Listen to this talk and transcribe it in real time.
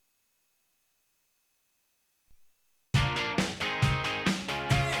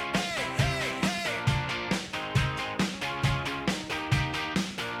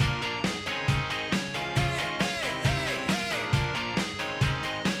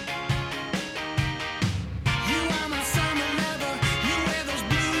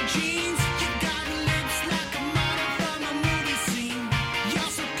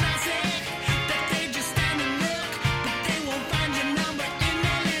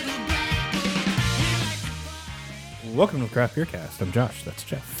Welcome to Craft Beer Cast. I'm Josh. That's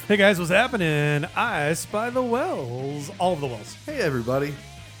Jeff. Hey guys, what's happening? Ice by the wells. All of the wells. Hey everybody.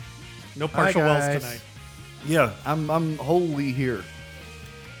 No partial Hi, wells guys. tonight. Yeah, I'm wholly here.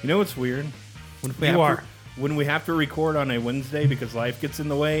 You know what's weird? When we have to record on a Wednesday because life gets in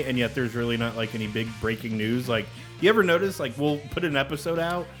the way, and yet there's really not like any big breaking news. Like, you ever notice? Like, we'll put an episode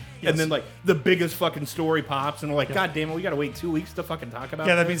out, and then like the biggest fucking story pops, and we're like, God damn it, we gotta wait 2 weeks to fucking talk about.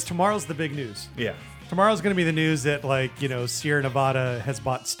 Yeah, that this? means tomorrow's the big news. Yeah. Tomorrow's going to be the news that, like, Sierra Nevada has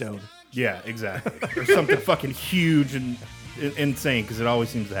bought Stone. Yeah, exactly. Or something fucking huge and insane, because it always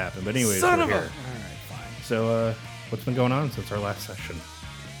seems to happen. But anyways, Son we're of a... here. All right, fine. So, what's been going on since our last session?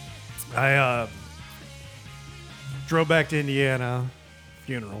 I drove back to Indiana,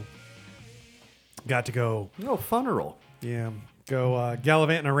 funeral. Got to go, Oh, funeral. go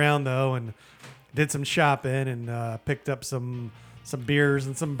gallivanting around, though, and did some shopping and picked up some beers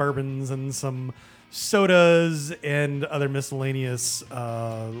and some bourbons and some sodas and other miscellaneous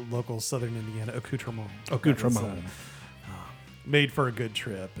local Southern Indiana accoutrement. Made for a good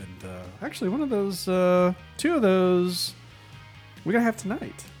trip. And actually, one of those, two of those, we're going to have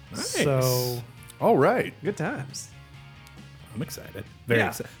tonight. Nice. So, All right. good times. I'm excited. Very Yeah.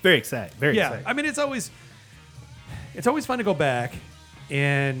 excited. Very excited. Very Yeah, excited. I mean, it's always fun to go back,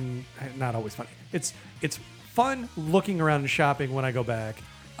 and not always fun. It's fun looking around and shopping when I go back.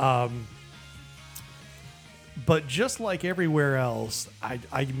 But just like everywhere else,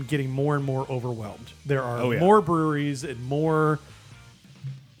 I'm getting more and more overwhelmed. There are more breweries and more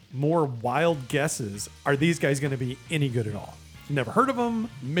wild guesses. Are these guys going to be any good at all? Never heard of them.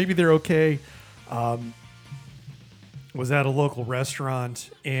 Maybe they're okay. Was at a local restaurant,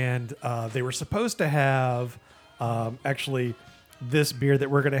 and they were supposed to have actually this beer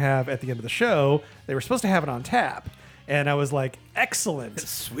that we're going to have at the end of the show. They were supposed to have it on tap. And I was like, excellent.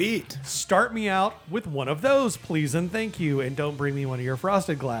 Sweet. Start me out with one of those, please, and thank you. And don't bring me one of your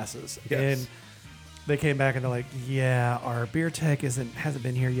frosted glasses. Yes. And they came back and they're like, yeah, our beer tech hasn't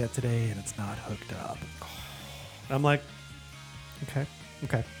been here yet today, and it's not hooked up. And I'm like, okay.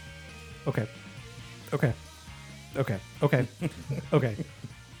 Okay.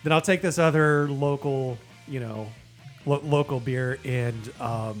 Then I'll take this other local, local beer and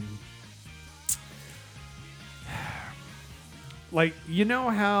like,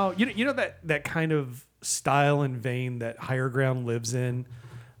 how that kind of style and vein that Higher Ground lives in.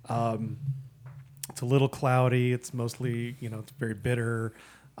 It's a little cloudy. It's mostly, it's very bitter.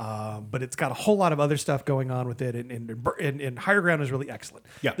 But it's got a whole lot of other stuff going on with it, and Higher Ground is really excellent.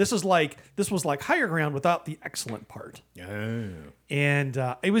 Yeah. This was like Higher Ground without the excellent part. Oh. And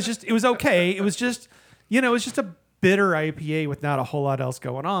it was okay. It was just a bitter IPA with not a whole lot else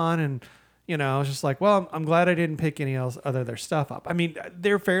going on, and I was just like, well, I'm glad I didn't pick any else other their stuff up. I mean,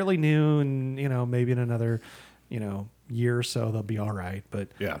 they're fairly new, and maybe in another year or so they'll be all right. But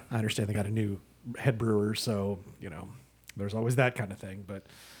Yeah. I understand they got a new head brewer, so there's always that kind of thing. But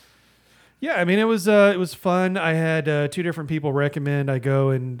yeah, I mean, it was fun. I had two different people recommend I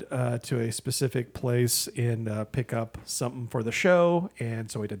go to a specific place and pick up something for the show, and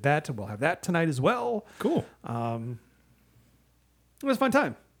so we did that, and we'll have that tonight as well. Cool. It was a fun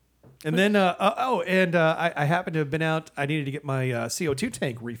time. And then, I happened to have been out. I needed to get my CO2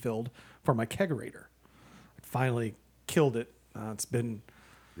 tank refilled for my kegerator. I finally killed it. It's been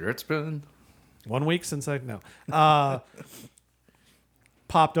 1 week since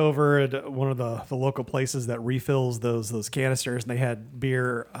popped over at one of the local places that refills those canisters, and they had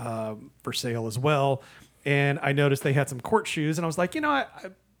beer for sale as well. And I noticed they had some court shoes, and I was like,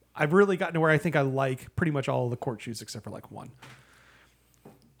 I've really gotten to where I think I like pretty much all of the court shoes except for like one.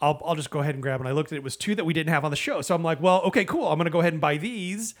 I'll just go ahead and grab them. I looked at it was two that we didn't have on the show. So I'm like, well, okay, cool. I'm going to go ahead and buy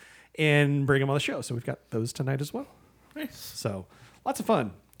these and bring them on the show. So we've got those tonight as well. Nice. So lots of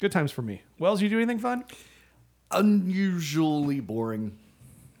fun. Good times for me. Wells, you do anything fun? Unusually boring.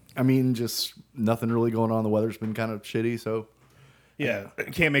 I mean, just nothing really going on. The weather's been kind of shitty, so Yeah,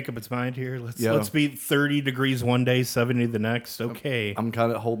 can't make up its mind here. Let's be 30 degrees one day, 70 the next. Okay. I'm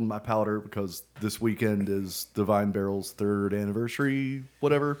kind of holding my powder because this weekend is Divine Barrel's 3rd anniversary,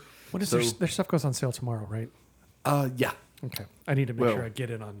 whatever. What is So, their stuff goes on sale tomorrow, right? Yeah. Okay. I need to make sure I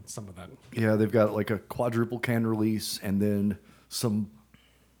get in on some of that. Yeah, they've got like a quadruple can release and then some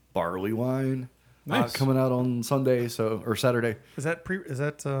barley wine Nice. coming out on Sunday, or Saturday. Is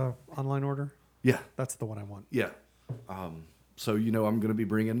that online order? Yeah. That's the one I want. Yeah. So, I'm going to be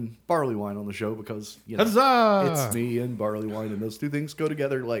bringing barley wine on the show because, Huzzah! it's me and barley wine, and those two things go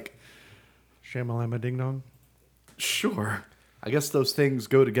together like, Shamalama Ding Dong. sure. I guess those things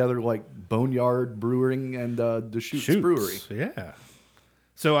go together like Boneyard Brewing and Deschutes Brewery. Yeah.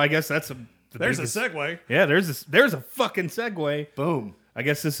 So I guess that's There's a segue. Yeah, there's a fucking segue. Boom. I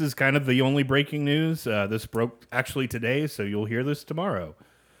guess this is kind of the only breaking news. This broke actually today, so you'll hear this tomorrow.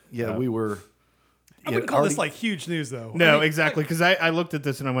 Yeah, we were. I wouldn't call this like huge news, though. No, exactly, because I looked at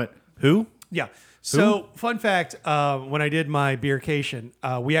this and I went, who? Yeah. So, fun fact: when I did my beercation,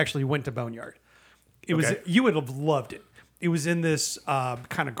 we actually went to Boneyard. It was you would have loved it. It was in this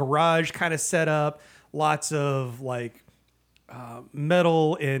kind of garage kind of setup, lots of like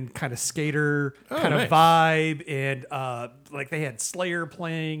metal and kind of skater kind of vibe, and like they had Slayer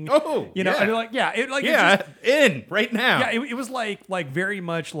playing. Oh, you know, yeah. I mean, like In right now. yeah, it was like very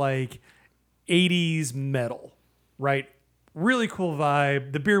much like 80s metal, right? Really cool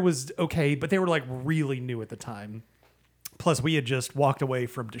vibe. The beer was okay, but they were like really new at the time. Plus, we had just walked away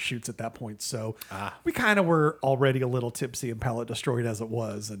from Deschutes at that point, so we kind of were already a little tipsy and palate destroyed as it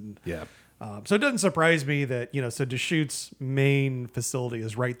was. And Yeah. so it doesn't surprise me that, so Deschutes' main facility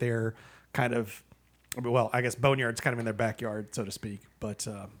is right there, kind of. Well, I guess Boneyard's kind of in their backyard, so to speak, but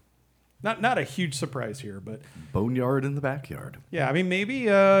not a huge surprise here. But Boneyard in the backyard. yeah, I mean, maybe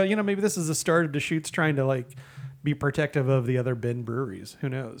maybe this is the start of Deschutes trying to like be protective of the other Bend breweries. Who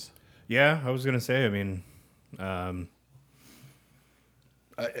knows? Yeah, I was gonna say. I mean,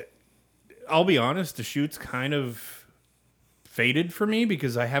 I'll be honest. Deschutes kind of faded for me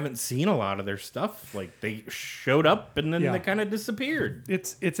because I haven't seen a lot of their stuff. Like they showed up and then Yeah. they kind of disappeared.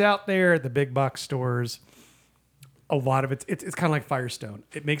 It's out there at the big box stores. A lot of it's kind of like Firestone.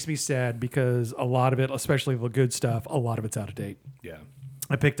 It makes me sad because a lot of it, especially the good stuff, a lot of it's out of date. Yeah.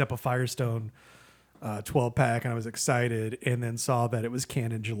 I picked up a Firestone 12 pack and I was excited, and then saw that it was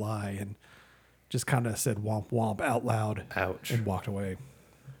canned in July and just kind of said womp womp out loud. Ouch. And walked away.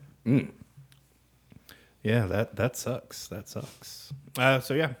 Yeah, that sucks. That sucks.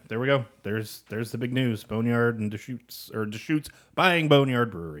 So yeah, there we go. There's the big news. Boneyard and Deschutes buying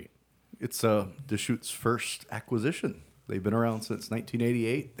Boneyard Brewery. It's Deschutes' first acquisition. They've been around since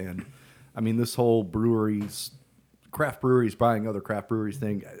 1988, and I mean this whole craft breweries buying other craft breweries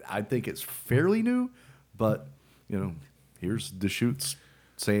thing. I think it's fairly new, but here's Deschutes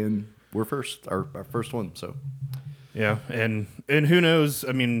saying we're first, our first one. So Yeah, and who knows?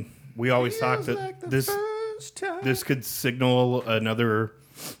 I mean, we always talk that this could signal another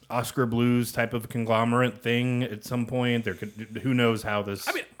Oscar Blues type of conglomerate thing at some point. Who knows how this.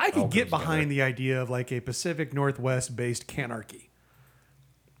 I mean, I could get behind the idea of like a Pacific Northwest based canarchy.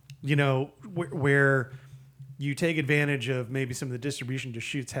 Where you take advantage of maybe some of the distribution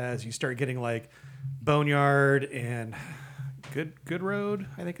Deschutes has. You start getting like Boneyard and Good Road,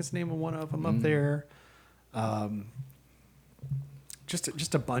 I think it's the name of one of them up there.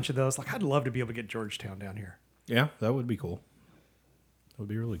 Just a bunch of those. Like, I'd love to be able to get Georgetown down here. Yeah, that would be cool. That would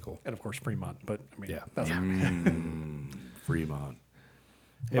be really cool. And of course Fremont, but I mean, Fremont.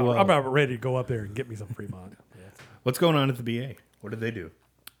 I'm about ready to go up there and get me some Fremont. What's going on at the BA? What did they do?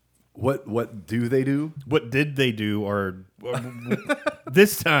 What do they do? What did they do or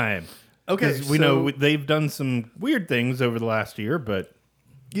this time? Okay, 'Cause we know they've done some weird things over the last year, but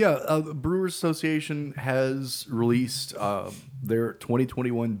yeah, the Brewers Association has released their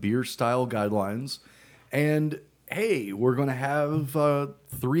 2021 beer style guidelines, and hey, we're going to have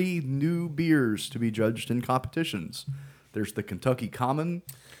 3 new beers to be judged in competitions. There's the Kentucky Common,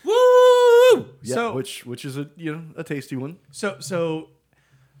 woo! yeah, which is a tasty one. So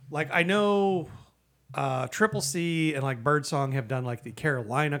like I know Triple C and like Birdsong have done like the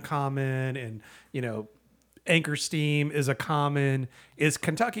Carolina Common, and Anchor Steam is a common. Is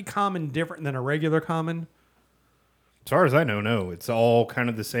Kentucky Common different than a regular common? As far as I know, no. It's all kind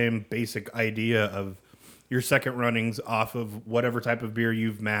of the same basic idea of your second runnings off of whatever type of beer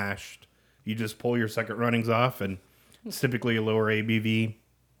you've mashed. You just pull your second runnings off, and it's typically a lower ABV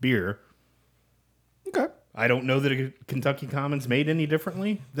beer. Okay. I don't know that a Kentucky Common's made any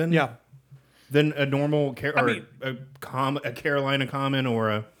differently than a normal a Carolina Common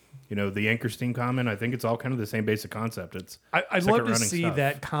or the Anchor Steam Common. I think it's all kind of the same basic concept. I'd love to see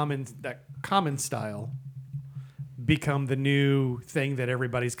that common style become the new thing that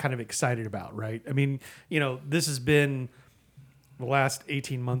everybody's kind of excited about, right? I mean, this has been the last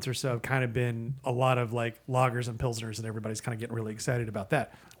 18 months or so have kind of been a lot of like lagers and pilsners, and everybody's kind of getting really excited about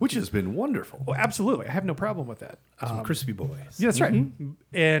that. Which has been wonderful. Well, absolutely. I have no problem with that. Some crispy boys. Yeah, that's right.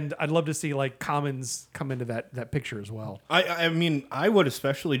 And I'd love to see like commons come into that picture as well. I mean, I would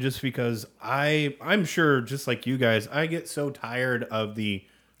especially just because I'm sure, just like you guys, I get so tired of the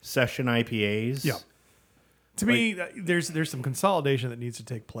session IPAs. Yeah. To me, there's some consolidation that needs to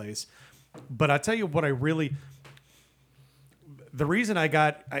take place. But I tell you what, the reason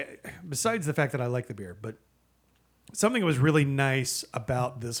besides the fact that I like the beer, but something that was really nice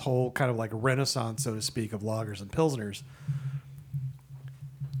about this whole kind of like renaissance, so to speak, of lagers and pilsners.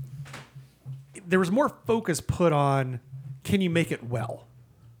 There was more focus put on, can you make it well?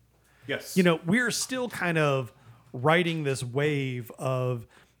 Yes. You know, we're still kind of riding this wave of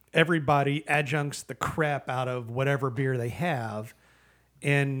everybody adjuncts the crap out of whatever beer they have,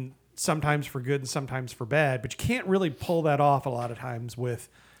 and sometimes for good and sometimes for bad, but you can't really pull that off a lot of times with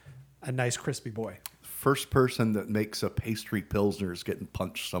a nice crispy boy. First person that makes a pastry pilsner is getting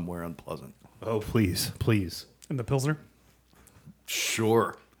punched somewhere unpleasant. Oh, please, please. And the pilsner?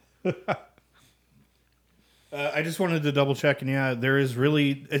 Sure. I just wanted to double check, and yeah, there is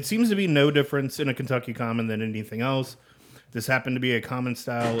really, it seems to be no difference in a Kentucky Common than anything else. This happened to be a common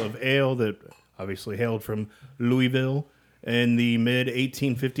style of ale that obviously hailed from Louisville in the mid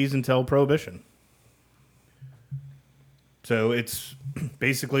 1850s until Prohibition. So it's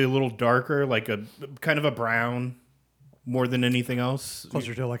basically a little darker, like a kind of a brown more than anything else.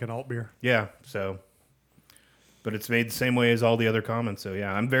 Closer to like an alt beer. Yeah, so. But it's made the same way as all the other commons. So,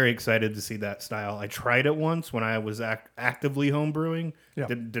 yeah, I'm very excited to see that style. I tried it once when I was actively home brewing. Yeah.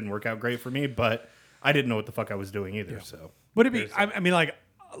 Didn't work out great for me, but I didn't know what the fuck I was doing either. Yeah. So, would it be, I mean, like,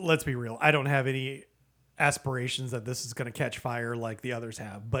 let's be real. I don't have any aspirations that this is going to catch fire like the others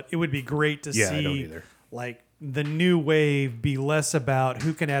have. But it would be great to I don't see, either. like, the new wave be less about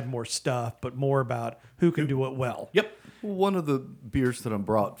who can add more stuff, but more about who can do it well. Yep. One of the beers that I'm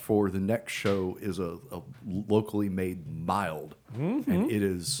brought for the next show is a locally made mild, and it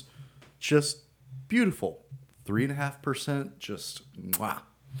is just beautiful. 3.5%, just mwah.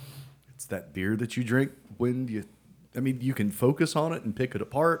 It's that beer that you drink when you can focus on it and pick it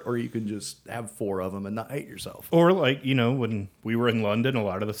apart, or you can just have 4 of them and not hate yourself. Or like, when we were in London, a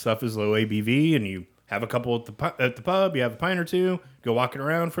lot of the stuff is low ABV, and you have a couple at the pub, you have a pint or two, go walking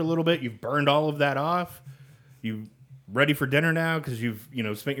around for a little bit, you've burned all of that off, you ready for dinner now because you've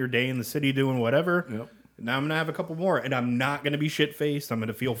spent your day in the city doing whatever. Yep. Now I'm gonna have a couple more, and I'm not gonna be shit faced. I'm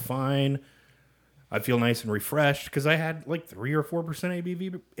gonna feel fine. I feel nice and refreshed because I had like 3 or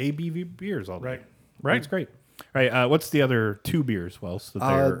 4% ABV beers all day. Right. It's great. All right. What's the other 2 beers, Wells, that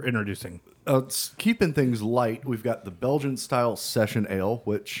they're introducing? It's keeping things light. We've got the Belgian style session ale,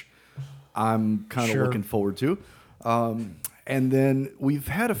 which I'm kind of looking forward to. And then we've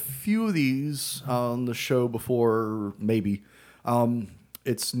had a few of these on the show before, maybe.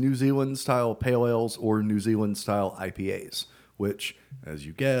 It's New Zealand style pale ales or New Zealand style IPAs, which, as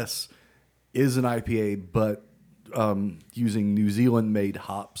you guess, is an IPA, but using New Zealand made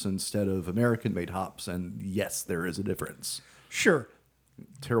hops instead of American made hops. And yes, there is a difference. Sure.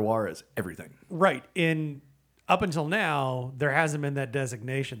 Terroir is everything. Right. Up until now, there hasn't been that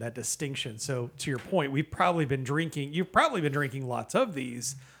designation, that distinction. So to your point, you've probably been drinking lots of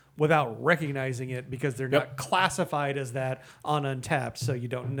these without recognizing it because they're not classified as that on Untapped. So you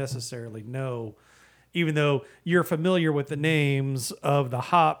don't necessarily know, even though you're familiar with the names of the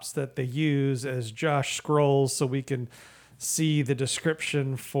hops that they use, as Josh scrolls so we can see the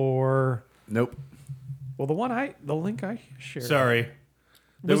description for. Nope. Well, the link I shared. Sorry.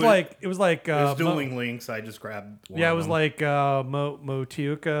 It was like there's dueling links. I just grabbed one. Yeah, it was like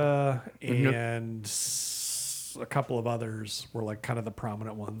Motueka and a couple of others were like kind of the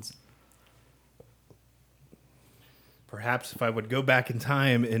prominent ones. Perhaps if I would go back in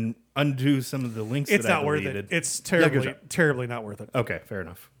time and undo some of the links It's that I not worth deleted. it. It's terribly not worth it. Okay, fair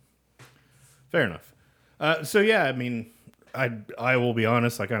enough. So yeah, I mean, I will be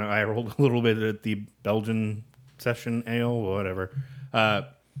honest. I kind of eye rolled a little bit at the Belgian session ale, whatever.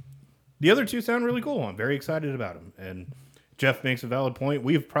 The other 2 sound really cool. I'm very excited about them. And Jeff makes a valid point.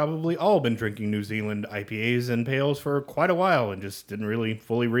 We've probably all been drinking New Zealand IPAs and pales for quite a while and just didn't really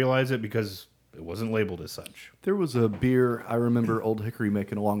fully realize it because it wasn't labeled as such. There was a beer I remember Old Hickory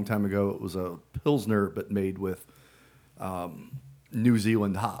making a long time ago. It was a Pilsner, but made with New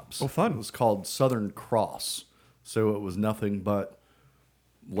Zealand hops. Oh, fun. It was called Southern Cross. So it was nothing but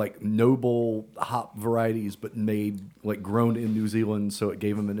like noble hop varieties, but made like grown in New Zealand. So it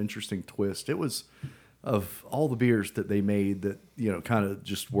gave them an interesting twist. It was, of all the beers that they made that, kind of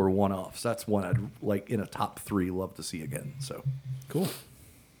just were one-offs. That's one I'd like in a top 3 love to see again. So Cool.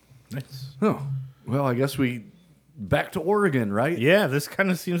 Nice. Oh, well, I guess we back to Oregon, right? Yeah, this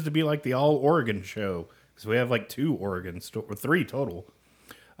kind of seems to be like the all Oregon show because we have like 2 Oregon or 3 total.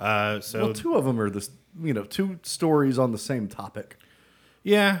 Well, 2 of them are 2 stories on the same topic.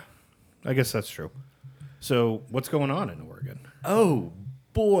 Yeah, I guess that's true. So what's going on in Oregon? Oh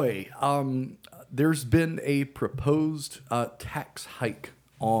boy, there's been a proposed tax hike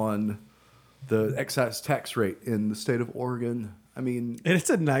on the excise tax rate in the state of Oregon. I mean, And it's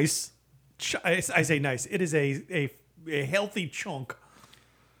a nice I say nice. It is a healthy chunk.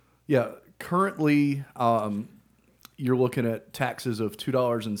 Yeah, currently you're looking at taxes of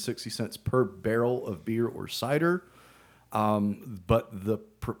 $2.60 per barrel of beer or cider, but the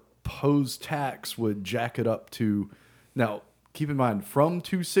proposed tax would jack it up to, now keep in mind, from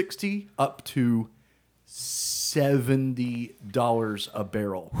 $2.60 up to $70 a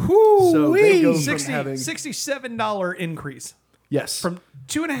barrel. So they go from having $67 increase. yes From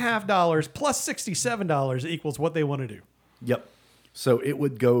 $2.50 plus $67 equals what they want to do. Yep. So it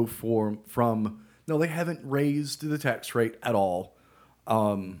would go from no, they haven't raised the tax rate at all,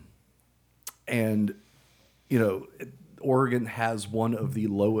 and Oregon has one of the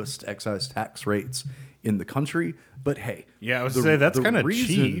lowest excise tax rates in the country. But hey, yeah, I was say that's kind of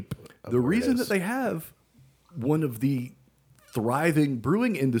cheap. The reason that they have one of the thriving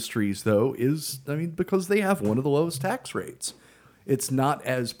brewing industries, though, is because they have one of the lowest tax rates. It's not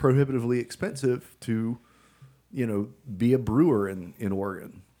as prohibitively expensive to be a brewer in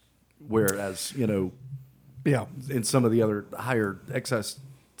Oregon, whereas in some of the other higher excise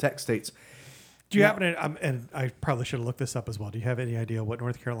tax states. Do you happen to, and I probably should have looked this up as well. Do you have any idea what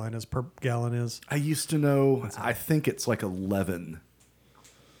North Carolina's per gallon is? I used to know. I think it's like 11.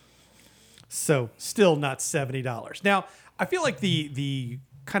 So still not $70. Now, I feel like the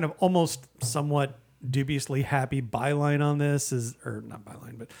kind of almost somewhat dubiously happy byline on this is, or not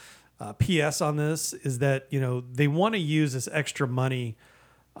byline, but PS on this is that, they want to use this extra money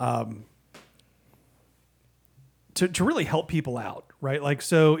to really help people out, right? Like,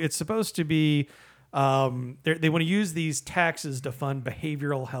 so it's supposed to be, they want to use these taxes to fund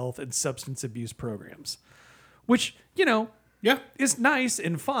behavioral health and substance abuse programs, which, Yeah, is nice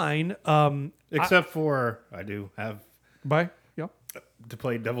and fine. except for I do have Yeah. to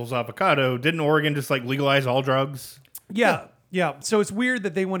play devil's avocado. Didn't Oregon just like legalize all drugs? Yeah. So it's weird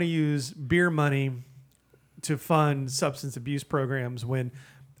that they want to use beer money to fund substance abuse programs when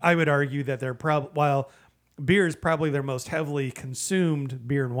I would argue that they're while beer is probably their most heavily consumed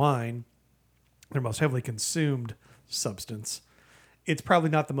beer and wine, their most heavily consumed substance, it's probably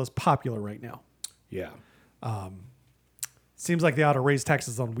not the most popular right now. Yeah. Seems like they ought to raise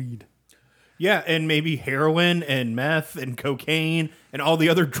taxes on weed. Yeah, and maybe heroin and meth and cocaine and all the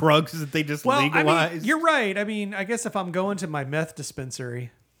other drugs that they just legalized. You're right. I guess if I'm going to my meth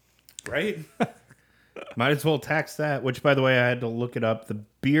dispensary, right? Might as well tax that, which, by the way, I had to look it up. The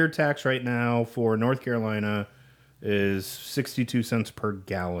beer tax right now for North Carolina is 62 cents per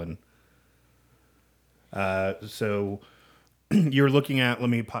gallon. So you're looking at, let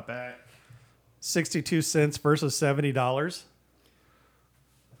me pop back. 62 cents versus $70.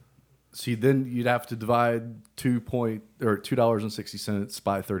 See, then you'd have to divide $2.60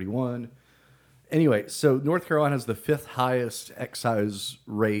 by 31. Anyway, so North Carolina has the 5th highest excise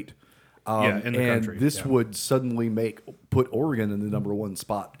rate. In the country. This would suddenly put Oregon in the number 1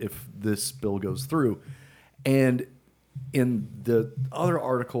 spot if this bill goes through. And in the other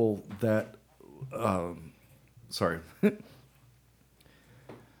article that,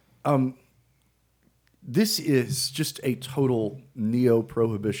 this is just a total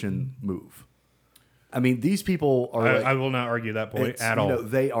neo-prohibition move. These people are. I will not argue that point at all.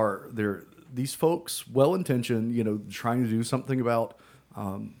 They're these folks, well-intentioned, trying to do something about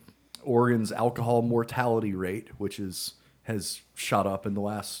Oregon's alcohol mortality rate, which has shot up in the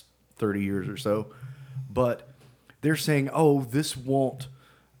last 30 years or so. But they're saying, this won't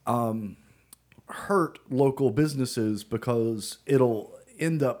hurt local businesses because it'll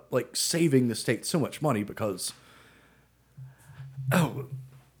end up like saving the state so much money because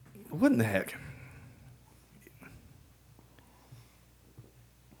what in the heck?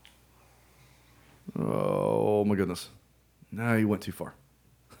 Oh my goodness. No, you went too far.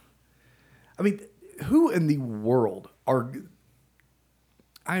 Who in the world I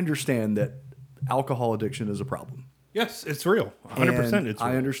understand that alcohol addiction is a problem. Yes, it's real. 100% it's real.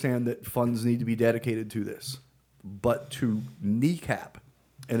 I understand that funds need to be dedicated to this. But to kneecap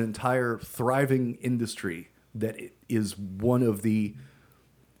an entire thriving industry that is one of the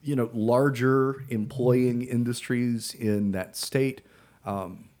larger employing industries in that state,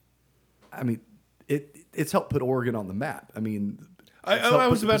 it's helped put Oregon on the map. I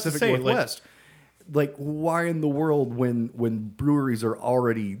was about to say, Northwest. Like, why in the world, when breweries are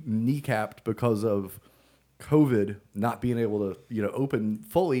already kneecapped because of COVID not being able to open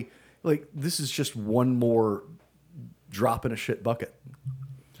fully, like this is just one more drop in a shit bucket.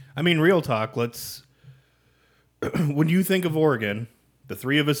 Real talk. When you think of Oregon, the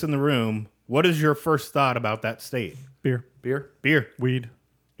three of us in the room, what is your first thought about that state? Beer, weed.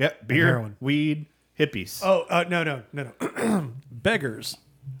 Yeah, beer, heroin. weed, hippies. Oh, no. Beggars,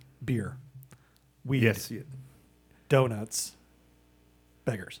 beer. weed, Yes. donuts,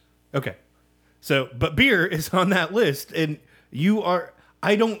 beggars. Okay. So, but beer is on that list, and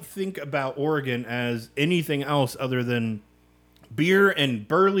I don't think about Oregon as anything else other than beer and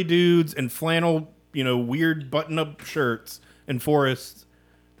burly dudes and flannel, weird button-up shirts and forests.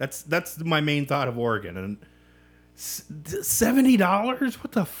 That's my main thought of Oregon. And $70?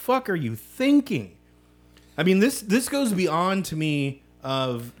 What the fuck are you thinking? I mean, this goes beyond to me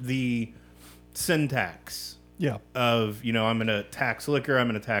of the syntax. Yeah. Of, I'm going to tax liquor, I'm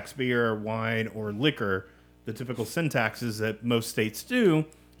going to tax beer, wine, or liquor, the typical syntaxes that most states do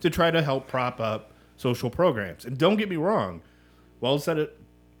to try to help prop up social programs. And don't get me wrong, Wells said it,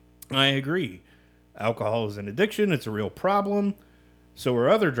 I agree. Alcohol is an addiction, it's a real problem. So are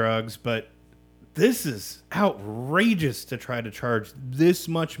other drugs, but this is outrageous to try to charge this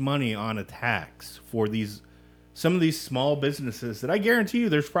much money on a tax for some of these small businesses that I guarantee you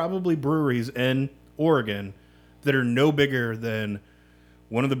there's probably breweries in Oregon that are no bigger than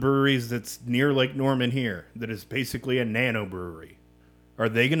one of the breweries that's near Lake Norman here that is basically a nano brewery. Are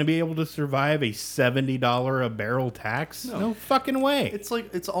they going to be able to survive a $70 a barrel tax? No fucking way.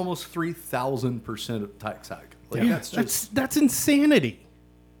 It's almost 3,000% of tax hike. Like, Yeah, that's insanity.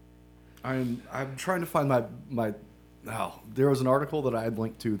 I'm trying to find my there was an article that I had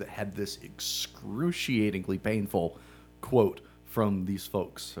linked to that had this excruciatingly painful quote from these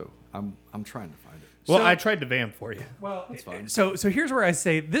folks. So I'm trying to find it. Well, I tried to vamp for you. Well, that's fine. So here's where I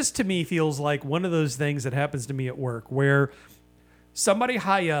say this to me feels like one of those things that happens to me at work where somebody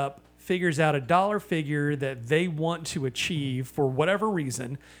high up figures out a dollar figure that they want to achieve for whatever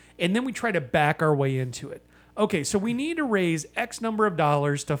reason, and then we try to back our way into it. Okay, so we need to raise X number of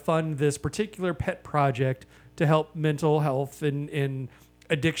dollars to fund this particular pet project to help mental health and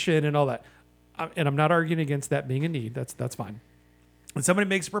addiction and all that. And I'm not arguing against that being a need. That's fine. And somebody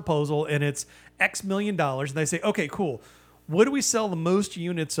makes a proposal and it's X million dollars, and they say, okay, cool. What do we sell the most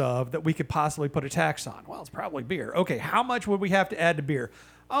units of that we could possibly put a tax on? Well, it's probably beer. Okay, how much would we have to add to beer?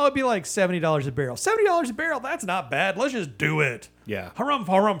 Oh, it'd be like $70 a barrel. $70 a barrel, that's not bad. Let's just do it. Yeah. Harumph,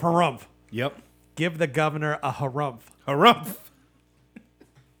 harumph, harumph. Yep. Give the governor a harumph. Harumph.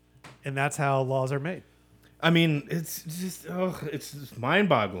 And that's how laws are made. I mean, it's just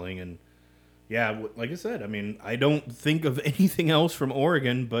mind-boggling. And yeah, like I said, I mean, I don't think of anything else from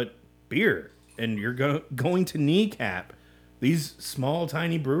Oregon but beer. And you're going to kneecap these small,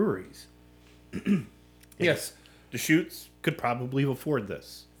 tiny breweries. Yes, Deschutes could probably afford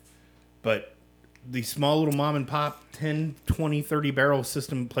this. But the small little mom and pop 10, 20, 30 barrel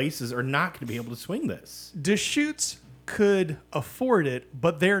system places are not going to be able to swing this. Deschutes could afford it,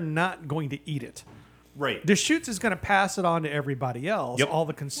 but they're not going to eat it. Right. Deschutes is going to pass it on to everybody else, all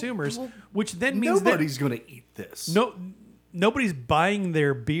the consumers, which then means nobody's going to eat this. Nobody's buying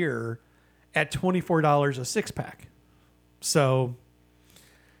their beer at $24 a six pack. So,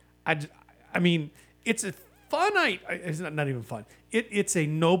 I mean, it's a fun idea. It's not even fun. It's a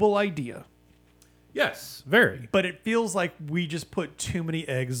noble idea. Yes, very. But it feels like we just put too many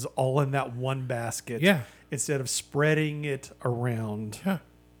eggs all in that one basket. Yeah. Instead of spreading it around. Yeah.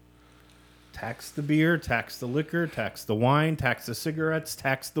 Tax the beer, tax the liquor, tax the wine, tax the cigarettes,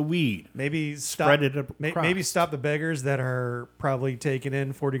 tax the weed. Maybe spread it across. Maybe stop the beggars that are probably taking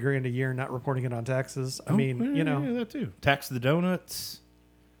in $40,000 a year and not reporting it on taxes. I mean, yeah, that too. Tax the donuts.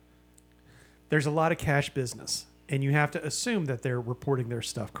 There's a lot of cash business, and you have to assume that they're reporting their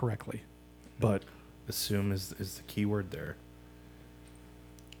stuff correctly. But assume is the key word there.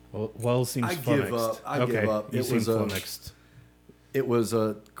 Well, it seems I flummoxed. give up. I okay. give up. You seem flummoxed. It was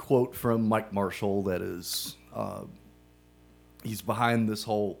a quote from Mike Marshall that is, he's behind this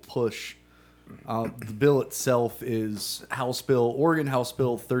whole push. The bill itself is Oregon House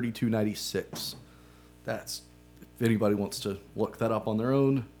Bill 3296. That's, if anybody wants to look that up on their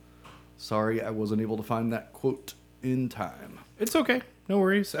own. Sorry, I wasn't able to find that quote in time. It's okay. No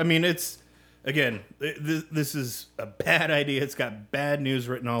worries. I mean, again, this is a bad idea. It's got bad news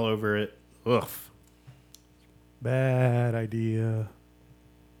written all over it. Ugh. bad idea.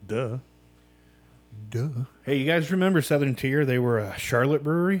 Duh. Hey, you guys remember Southern Tier? They were a Charlotte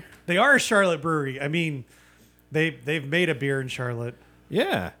brewery. They are a Charlotte brewery. I mean, they've made a beer in Charlotte.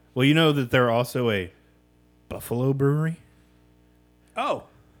 Yeah. Well, you know that they're also a Buffalo brewery? Oh.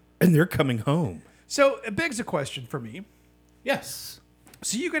 And they're coming home. So it begs a question for me. Yes.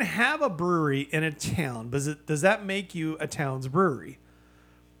 So you can have a brewery in a town, but does that make you a town's brewery?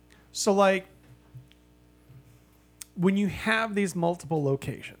 So like, when you have these multiple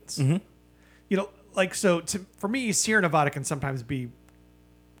locations, you know, like, so for me, Sierra Nevada can sometimes be,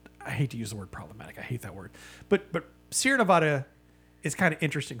 I hate to use the word problematic. I hate that word. But Sierra Nevada is kind of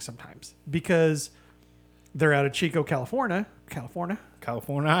interesting sometimes because they're out of Chico, California. California.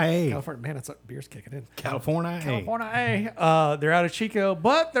 Man, it's beer's kicking in. California. They're out of Chico,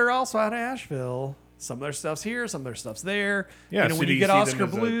 but they're also out of Asheville. Some of their stuff's here, some of their stuff's there. Yeah, when you get Oscar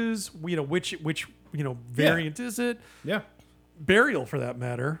Blues, which variant is it? Yeah. Burial, for that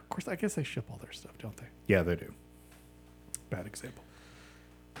matter. Of course, I guess they ship all their stuff, don't they? Yeah, they do. Bad example.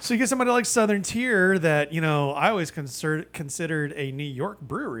 So you get somebody like Southern Tier that, I always considered a New York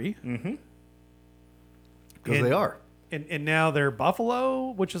brewery. Mm-hmm. Because they are. And now they're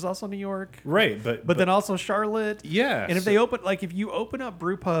Buffalo, which is also New York. Right, but then also Charlotte. Yeah. And if you open up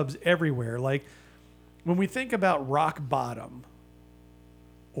brew pubs everywhere, like when we think about Rock Bottom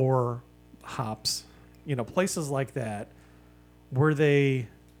or Hops, places like that, were they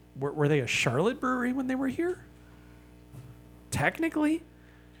a Charlotte brewery when they were here? Technically,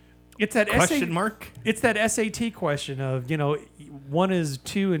 it's that question mark. It's that SAT question of 1 is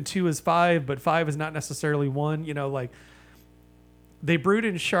 2 and 2 is 5, but 5 is not necessarily 1. They brewed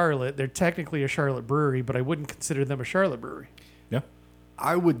in Charlotte. They're technically a Charlotte brewery, but I wouldn't consider them a Charlotte brewery. Yeah,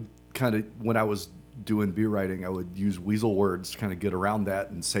 I would kind of, when I was doing beer writing, I would use weasel words to kind of get around that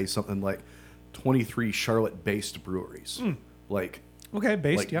and say something like 23 Charlotte-based breweries. Like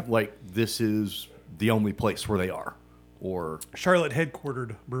this is the only place where they are. Or Charlotte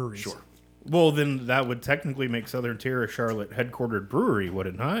headquartered breweries. Sure. Well, then that would technically make Southern Tier a Charlotte headquartered brewery, would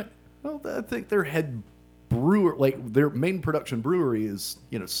it not? Well, I think their head brewer, like their main production brewery, is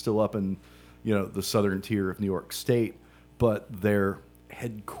still up in the Southern Tier of New York State, but their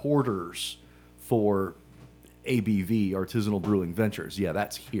headquarters for ABV, Artisanal Brewing Ventures,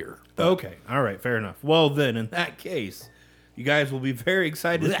 that's here. But, okay, all right, fair enough. Well, then in that case, you guys will be very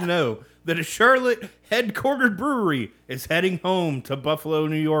excited to know that a Charlotte headquartered brewery is heading home to Buffalo,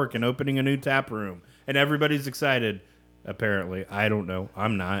 New York, and opening a new tap room. And everybody's excited, apparently. I don't know.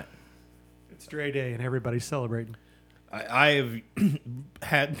 I'm not. It's Dre Day, and everybody's celebrating. I have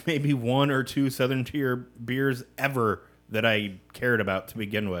had maybe 1 or 2 Southern Tier beers ever that I cared about to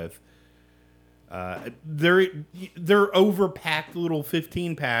begin with. Their overpacked little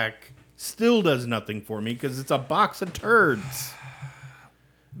 15-pack still does nothing for me because it's a box of turds.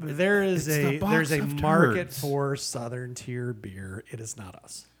 There's a market for Southern Tier beer. It is not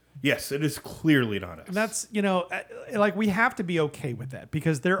us. Yes, it is clearly not us. And that's we have to be okay with that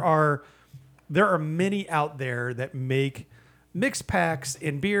because there are many out there that make mixed packs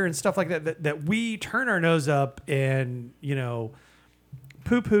and beer and stuff like that we turn our nose up and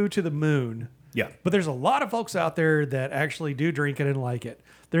poo-poo to the moon. Yeah. But there's a lot of folks out there that actually do drink it and like it.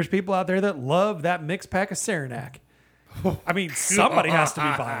 There's people out there that love that mixed pack of Saranac. I mean, somebody has to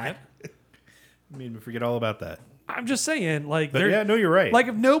be buying it. I mean, we forget all about that. I'm just saying, you're right. Like,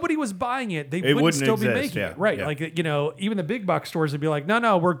 if nobody was buying it, they wouldn't still be making it. Right. Yeah. Like, even the big box stores would be like,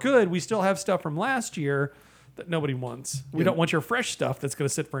 no, we're good. We still have stuff from last year that nobody wants. We don't want your fresh stuff that's going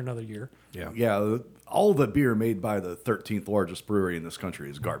to sit for another year. Yeah. Yeah. All the beer made by the 13th largest brewery in this country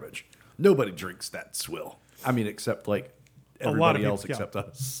is garbage. Nobody drinks that swill. I mean, except everybody else except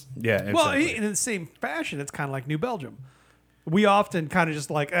us. Yeah. Exactly. Well, in the same fashion, it's kind of like New Belgium. We often kind of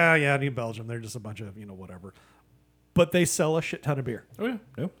just New Belgium. They're just a bunch of, whatever. But they sell a shit ton of beer. Oh, yeah.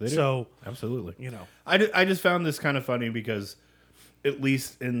 No, they do. So, absolutely. I just found this kind of funny because at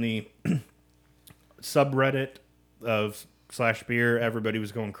least in the subreddit of /beer, everybody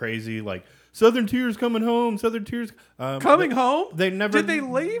was going crazy. Like, Southern Tier's coming home. Southern Tier's coming home. They never did. They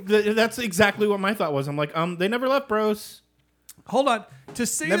leave. That's exactly what my thought was. I'm like, they never left, bros. Hold on. To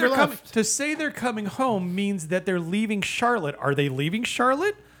say they're coming home means that they're leaving Charlotte. Are they leaving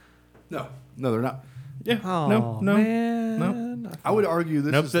Charlotte? No, they're not. Yeah. Oh, no. man. I would argue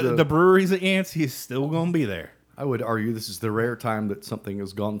this is the breweries at Yancey is still going to be there. I would argue this is the rare time that something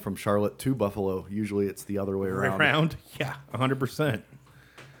has gone from Charlotte to Buffalo. Usually it's the other way around. Yeah, 100%.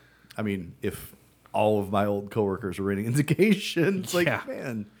 I mean, if all of my old coworkers are any indication, it's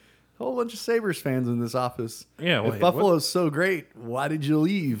man, a whole bunch of Sabres fans in this office. Yeah, if Buffalo's so great, why did you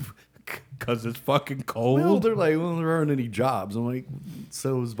leave? Because it's fucking cold. Well, they're like, there aren't any jobs. I'm like,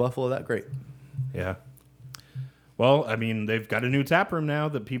 so is Buffalo that great? Yeah. Well, I mean, they've got a new tap room now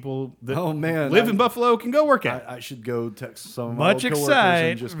that people that live in Buffalo can go work at. I should go text some of my old Much coworkers excited.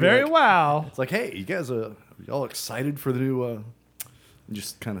 and just be Very like, wow. It's like, hey, you guys are y'all excited for the new?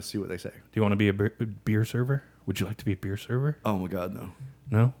 Just kind of see what they say. Do you want to be a beer server? Would you like to be a beer server? Oh my God,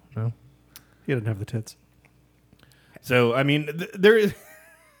 no. No. He doesn't have the tits. So I mean, there is.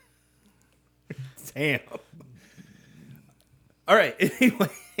 Damn. All right.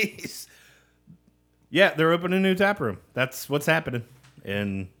 Anyways. Yeah, they're opening a new tap room. That's what's happening.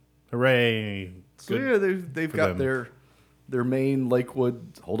 And hooray. So yeah, they've got their their main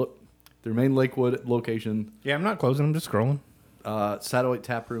Lakewood. Hold up, their main Lakewood location. Yeah, I'm not closing. I'm just scrolling. Satellite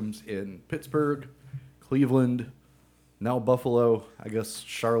tap rooms in Pittsburgh, Cleveland, now Buffalo. I guess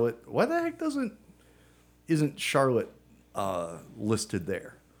Charlotte. Why the heck isn't Charlotte listed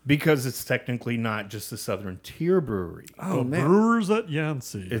there? Because it's technically not just the Southern Tier Brewery. Oh man, Brewers at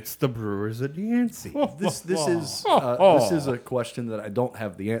Yancey. It's the Brewers at Yancey. this is a question that I don't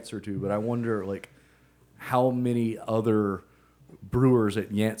have the answer to, but I wonder like how many other Brewers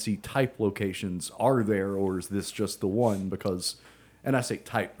at Yancey type locations are there, or is this just the one? Because, and I say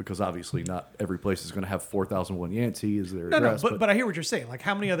type because obviously not every place is going to have 4001 Yancey as their address. But I hear what you're saying. Like,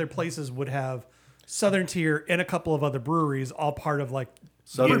 how many other places would have Southern Tier and a couple of other breweries all part of like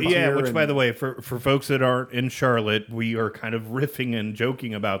Southern Yeah, Tier which by the way, for folks that aren't in Charlotte, we are kind of riffing and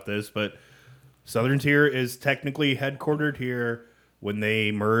joking about this, but Southern Tier is technically headquartered here when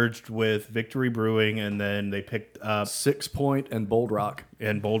they merged with Victory Brewing, and then they picked up 6 Point and Bold Rock.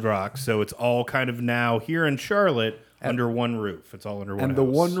 So it's all kind of now here in Charlotte under one roof. It's all under one And house. the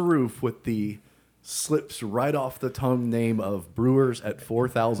one roof with the slips right off the tongue name of Brewers at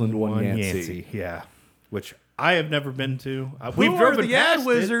 4001 Yancey. Yeah, which I have never been to. Who are the ad past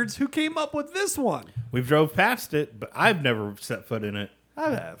wizards who came up with this one? We've drove past it, but I've never set foot in it.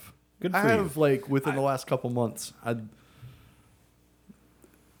 I have. Good for I you. have, like, within the last couple months.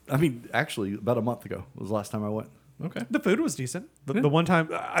 I mean, actually, about a month ago was the last time I went. Okay. The food was decent. The one time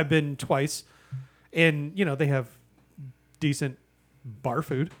I've been twice, and they have decent bar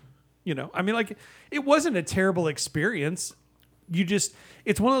food. I mean, like, it wasn't a terrible experience.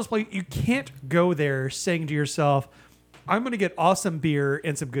 It's one of those places you can't go there saying to yourself, I'm going to get awesome beer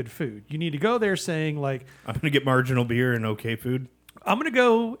and some good food. You need to go there saying, like, I'm going to get marginal beer and okay food. I'm going to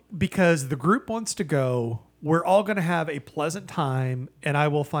go because the group wants to go. We're all going to have a pleasant time, and I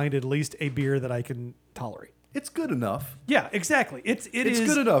will find at least a beer that I can tolerate. It's good enough. Yeah, exactly. It's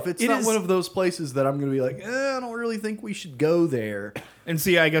good enough. It's not one of those places that I'm going to be like, I don't really think we should go there. And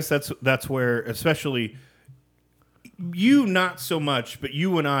see, I guess that's where, especially you, not so much, but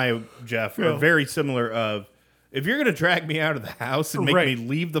you and I, Jeff, are very similar. Of if you're going to drag me out of the house and make me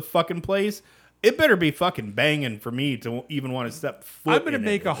leave the fucking place, it better be fucking banging for me to even want to step foot. I'm going to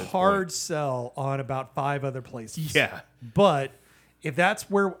make a hard sell on about 5 other places. Yeah, but if that's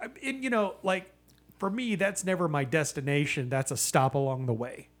where, like, for me, that's never my destination. That's a stop along the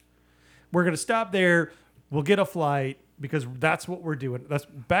way. We're going to stop there. We'll get a flight because that's what we're doing. That's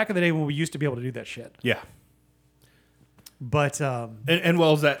back in the day when we used to be able to do that shit. yeah. But and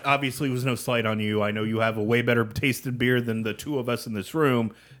Wells, that obviously was no slight on you. I know you have a way better tasted beer than the two of us in this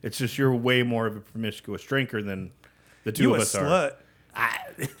room. It's just you're way more of a promiscuous drinker than the two of us are.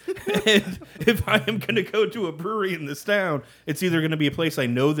 And if I am going to go to a brewery in this town, it's either going to be a place I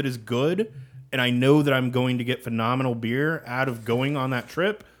know that is good, and I know that I'm going to get phenomenal beer out of going on that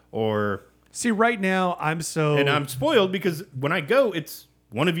trip, or see, right now I'm spoiled because when I go, it's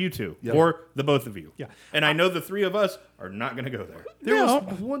one of you two or the both of you. Yeah. And I know the three of us are not going to go there. There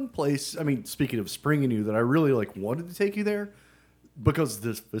was one place, I mean, speaking of springing you, that I really wanted to take you there because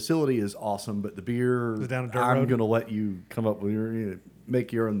this facility is awesome, but the beer, down a dirt I'm road? going to let you come up with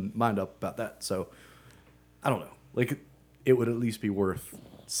make your own mind up about that. So I don't know. Like, it would at least be worth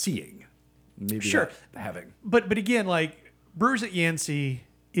seeing. Maybe Sure. not having. But again, like, Brewers at Yancey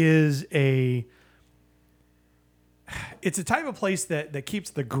is it's a type of place that keeps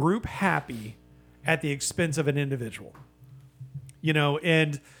the group happy at the expense of an individual.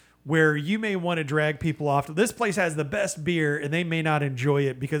 And where you may want to drag people off to this place has the best beer and they may not enjoy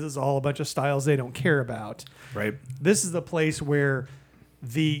it because it's all a bunch of styles they don't care about. Right. This is the place where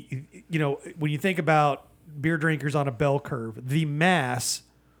when you think about beer drinkers on a bell curve, the mass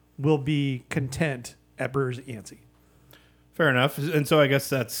will be content at Brewers at Yancey. Fair enough. And so I guess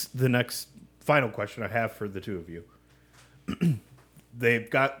that's the next final question I have for the two of you. They've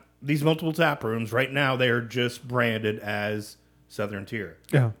got these multiple tap rooms. Right now, they are just branded as Southern Tier.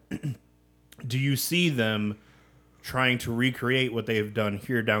 Yeah. Do you see them trying to recreate what they've done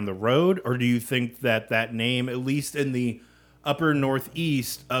here down the road? Or do you think that name, at least in the upper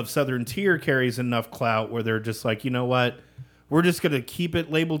northeast of Southern Tier, carries enough clout where they're just like, you know what? We're just going to keep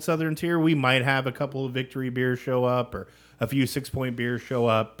it labeled Southern Tier. We might have a couple of Victory beers show up or a few 6 Point beers show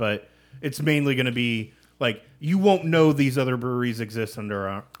up, but it's mainly going to be like, you won't know these other breweries exist under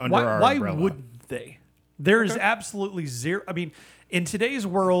our umbrella. Why would they? There is absolutely zero. I mean, in today's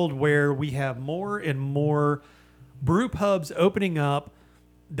world where we have more and more brew pubs opening up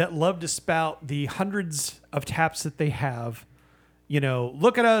that love to spout the hundreds of taps that they have,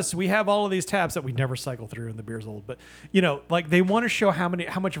 look at us. We have all of these taps that we never cycle through and the beer's old. But, like, they want to show how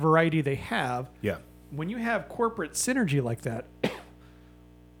much variety they have. Yeah. when you have corporate synergy like that,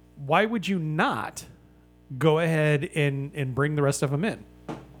 why would you not go ahead and bring the rest of them in?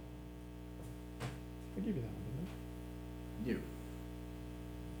 I give you that one, didn't You.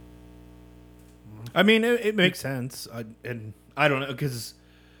 I mean, it makes sense. And I don't know, because,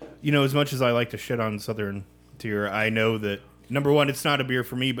 as much as I like to shit on Southern Tier, I know that, number one, it's not a beer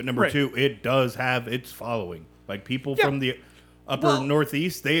for me, but number two, it does have its following. Like, people from the upper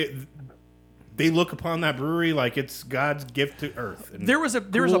Northeast, they look upon that brewery like it's God's gift to Earth. And there was a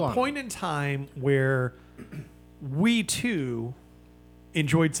point in time where we, too,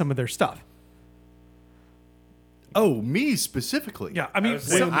 enjoyed some of their stuff. Oh, me specifically. Yeah, I mean,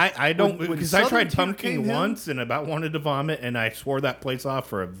 I don't, because I tried Southern pumpkin came in- once and about wanted to vomit, and I swore that place off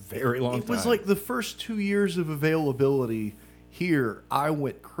for a very long time. It was like the first 2 years of availability here. I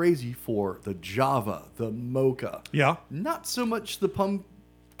went crazy for the Java, the Mocha. Yeah. Not so much the Pumpkin.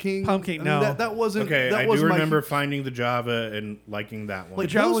 Pumpkin, I mean, no. that wasn't. Okay, that I wasn't do my remember finding the Java and liking that one. Like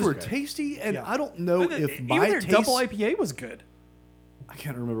Java those was were good. tasty, and Yeah. I don't know if even my their taste. double IPA was good. I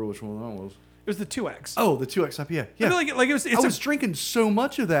can't remember which one that was. It was the 2X. Oh, the 2X IPA. Yeah, I feel like it was. I was drinking so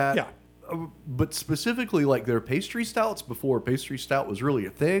much of that. Yeah. But specifically, like their pastry stouts before pastry stout was really a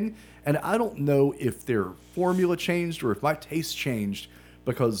thing, and I don't know if their formula changed or if my taste changed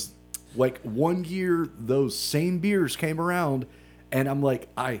because, like, one year those same beers came around, and I'm like,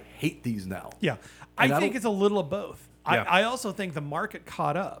 I hate these now. Yeah, And I I think don't- it's a little of both. Yeah. I also think the market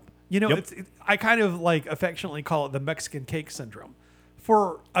caught up. Yep. I kind of like affectionately call it the Mexican cake syndrome.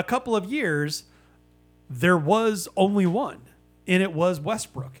 For a couple of years, there was only one, and it was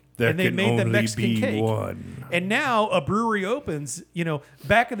Westbrook. There and they can made the only Mexican be cake. one. And now a brewery opens.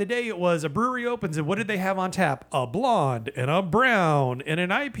 Back in the day, it was a brewery opens, and what did they have on tap? A blonde and a brown and an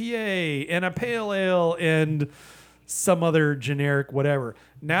IPA and a pale ale and some other generic whatever.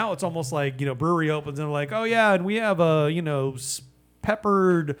 Now it's almost like, brewery opens and they're like, oh yeah, and we have a,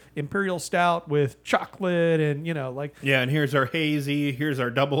 peppered imperial stout with chocolate and, like. Yeah, and here's our hazy, here's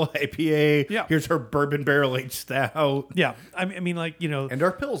our double IPA, Yeah. here's our bourbon barrel aged stout. Yeah. I mean, like, And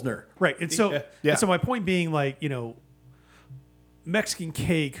our Pilsner. right. And so, Yeah. and so my point being, like, Mexican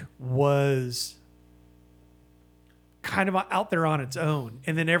cake was kind of out there on its own,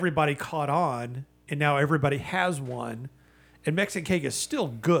 and then everybody caught on, and now everybody has one, and Mexican cake is still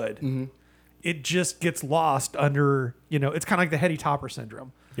good. Mm-hmm. It just gets lost under, it's kind of like the heady topper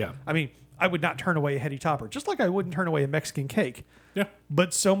syndrome. Yeah. I mean, I would not turn away a heady topper, just like I wouldn't turn away a Mexican cake. Yeah.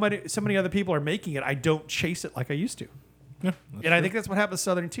 But so many other people are making it. I don't chase it like I used to. Yeah. And I think that's what happened with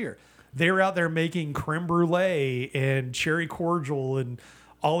Southern Tier. They were out there making creme brulee and cherry cordial and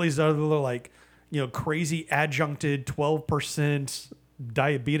all these other like, crazy adjuncted 12%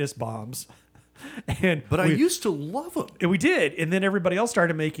 diabetes bombs. But I used to love them. And we did. And then everybody else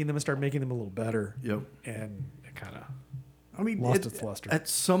started making them and started making them a little better. Yep. And it kind of I mean, lost its luster. At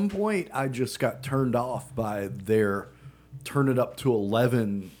some point, I just got turned off by their turn it up to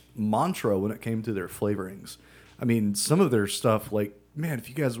 11 mantra when it came to their flavorings. I mean, some of their stuff, like, man, if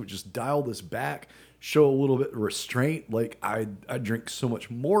you guys would just dial this back, show a little bit of restraint, like, I drink so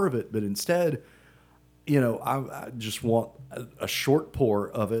much more of it. But instead, I just want a short pour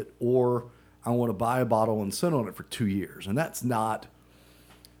of it, or I want to buy a bottle and sit on it for 2 years. And that's not,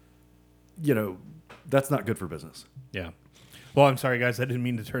 that's not good for business. Yeah. Well, I'm sorry, guys. I didn't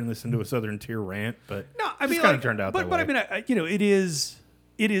mean to turn this into a Southern Tier rant, but No, I mean, kind of turned out that way. I mean, it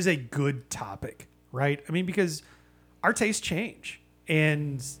is a good topic, right? I mean, because our tastes change,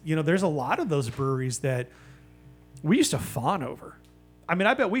 and there's a lot of those breweries that we used to fawn over. I mean,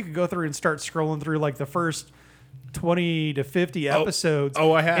 I bet we could go through and start scrolling through like the first 20 to 50 episodes.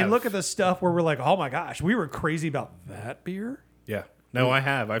 Oh, I have. And look at the stuff where we're like, oh my gosh, we were crazy about that beer. Yeah. No, I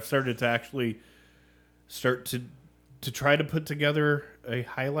have. I've started to actually to try to put together a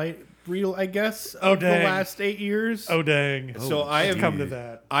highlight reel, I guess, of the dang. last 8 years. Oh dang! So I have come to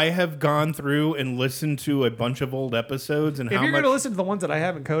that. I have gone through and listened to a bunch of old episodes and If how you're much. going to listen to the ones that I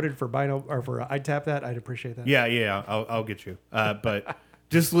haven't coded for Bino or for I'd tap that, I'd appreciate that. Yeah, I'll get you. But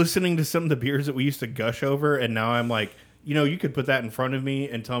just listening to some of the beers that we used to gush over, and now I'm like, you could put that in front of me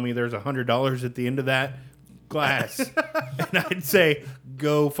and tell me there's $100 at the end of that glass, and I'd say,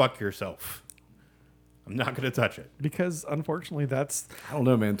 go fuck yourself. I'm not going to touch it. Because unfortunately, that's I don't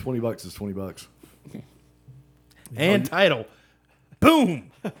know, man. $20 is $20. And title.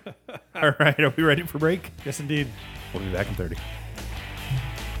 Boom. All right, are we ready for break? yes, indeed. We'll be back in 30.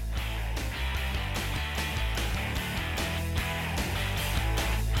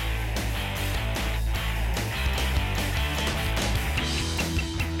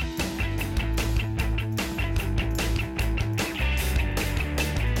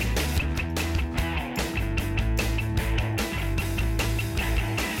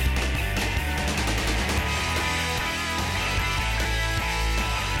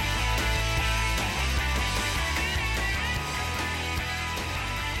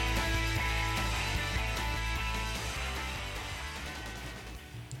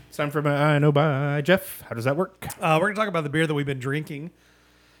 It's time for my I Know by Jeff. How does that work? We're going to talk about the beer that we've been drinking.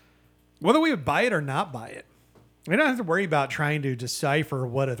 Whether we would buy it or not buy it. We don't have to worry about trying to decipher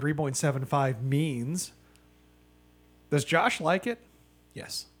what a 3.75 means. Does Josh like it?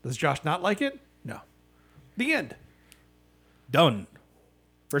 Yes. Does Josh not like it? No. The end. Done.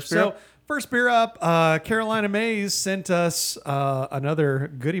 First beer up? First beer up, Carolina Mays sent us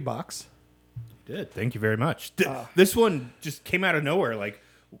another goodie box. Did. Thank you very much. This one just came out of nowhere. Like,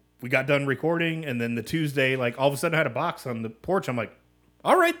 we got done recording, and then the Tuesday, like, all of a sudden I had a box on the porch. I'm like,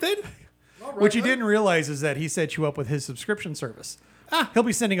 all right, then. What you didn't realize is that he set you up with his subscription service. He'll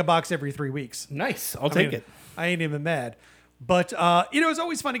be sending a box every 3 weeks. Nice. I'll take it. I ain't even mad. But, it's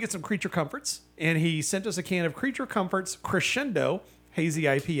always fun to get some Creature Comforts. And he sent us a can of Creature Comforts Crescendo Hazy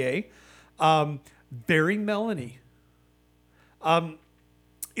IPA. Very melony.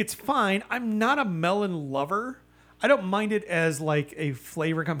 It's fine. I'm not a melon lover. I don't mind it as like a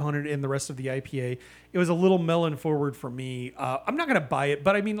flavor component in the rest of the IPA. It was a little melon forward for me. I'm not going to buy it,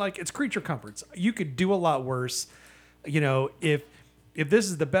 but I mean, like, it's Creature Comforts. You could do a lot worse. If this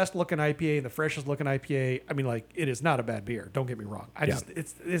is the best looking IPA and the freshest looking IPA, I mean, like, it is not a bad beer. Don't get me wrong.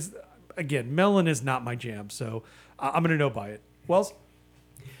 It's again, melon is not my jam, so I'm going to no buy it. Wells?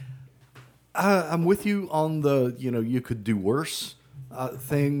 I'm with you on the, you could do worse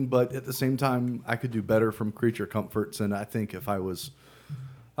thing, but at the same time, I could do better from Creature Comforts. And I think if I was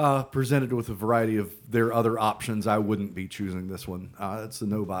presented with a variety of their other options, I wouldn't be choosing this one. It's a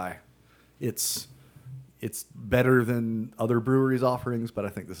no buy. It's better than other breweries' offerings, but I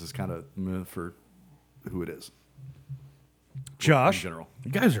think this is kind of meh for who it is. Josh? In general.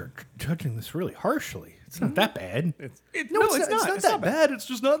 You guys are judging this really harshly. It's not that bad. It's not that bad. It's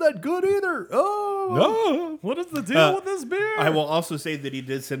just not that good either. Oh, No. What is the deal with this beer? I will also say that he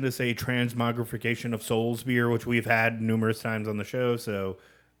did send us a Transmogrification of Souls beer, which we've had numerous times on the show. So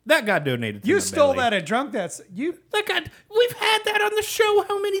that got donated to You my stole belly. that and drunk that. We've had that on the show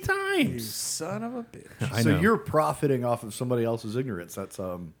how many times? Son of a bitch. I so know. you're profiting off of somebody else's ignorance. That's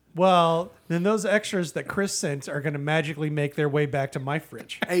Well, then those extras that Chris sent are going to magically make their way back to my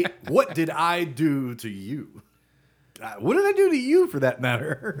fridge. Hey, what did I do to you? What did I do to you, for that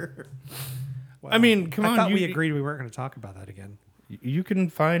matter? Well, I mean, come on. I thought we agreed we weren't going to talk about that again. You can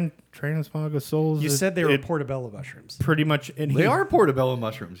find Transmog of Souls. You said they were portobello mushrooms. Pretty much. And They are portobello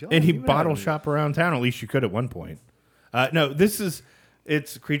mushrooms. And he bottle shop around town. At least you could at one point. No,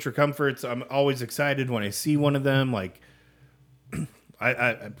 it's Creature Comforts. I'm always excited when I see one of them. Like,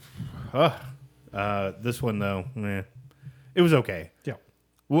 this one though, it was okay. Yeah.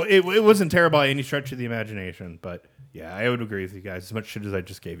 Well, it wasn't terrible by any stretch of the imagination, but yeah, I would agree with you guys. As much shit as I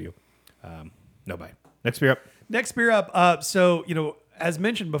just gave you. No buy. Next beer up. Next beer up. So, as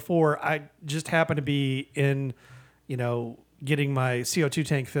mentioned before, I just happened to be in, getting my CO2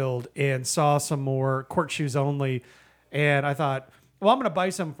 tank filled and saw some more Court Shoes Only. And I thought, well, I'm going to buy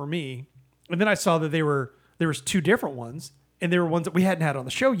some for me. And then I saw that there was two different ones. And there were ones that we hadn't had on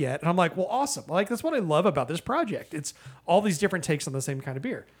the show yet. And I'm like, well, awesome. Like, that's what I love about this project. It's all these different takes on the same kind of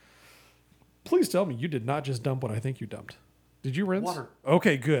beer. Please tell me you did not just dump what I think you dumped. Did you rinse? Water.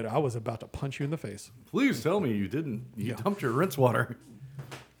 Okay, good. I was about to punch you in the face. Please tell me you didn't. You dumped your rinse water.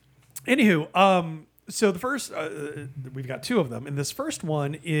 Anywho, so the first, we've got two of them. And this first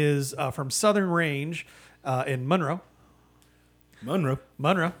one is from Southern Range in Monroe. Monroe.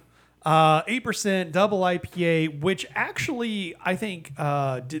 8% double IPA, which actually I think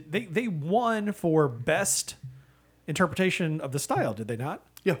they won for best interpretation of the style, did they not?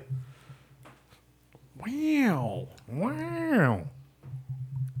 Yeah. Wow.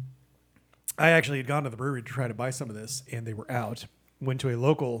 I actually had gone to the brewery to try to buy some of this, and they were out. Went to a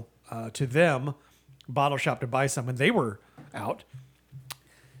local, to them, bottle shop to buy some, and they were out.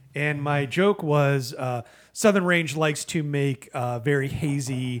 And my joke was Southern Range likes to make very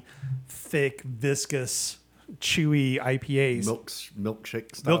hazy, thick, viscous, chewy IPAs.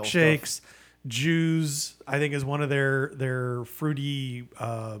 Milkshake style Milkshakes, stuff. Jews, I think, is one of their fruity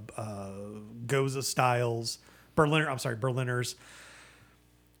Goza styles. Berliners.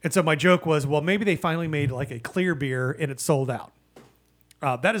 And so my joke was, well, maybe they finally made like a clear beer and it's sold out.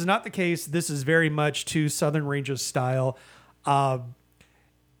 That is not the case. This is very much to Southern Range's style. And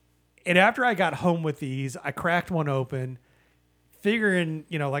after I got home with these, I cracked one open, figuring,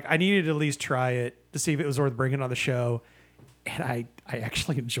 like I needed to at least try it to see if it was worth bringing on the show. And I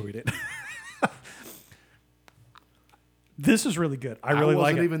actually enjoyed it. This is really good. I really like it. I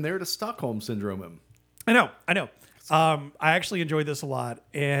wasn't even there to Stockholm Syndrome him. I know. I actually enjoyed this a lot,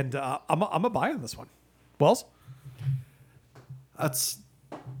 and I'm a buy on this one. Wells? That's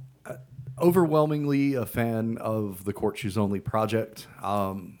overwhelmingly a fan of the Court Shoes Only project.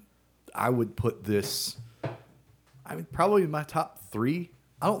 I would put this, probably in my top 3.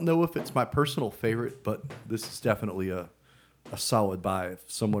 I don't know if it's my personal favorite, but this is definitely a solid buy. If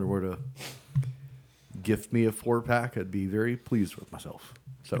someone were to gift me a 4-pack, I'd be very pleased with myself.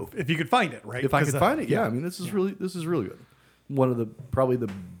 So if you could find it, right? if I could find it, yeah. I mean, this is really good. One of probably the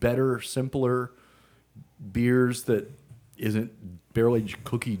better, simpler beers that isn't barely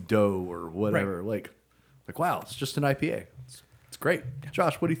cookie dough or whatever. Right. Like wow, it's just an IPA. It's great.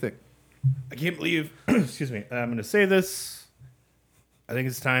 Josh, what do you think? I can't believe, excuse me, I'm going to say this. I think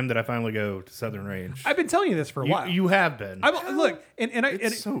it's time that I finally go to Southern Range. I've been telling you this for a while. You have been. Look,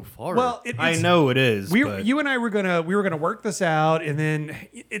 It's so far. Well, I know it is. You and I were gonna work this out, and then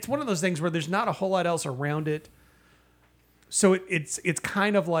it's one of those things where there's not a whole lot else around it. So it's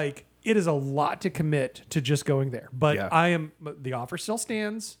kind of like it is a lot to commit to just going there. But Yeah. the offer still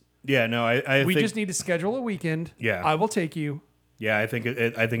stands. Yeah, no, We just need to schedule a weekend. Yeah. I will take you. Yeah, I think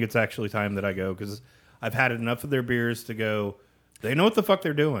it's actually time that I go because I've had enough of their beers to go. They know what the fuck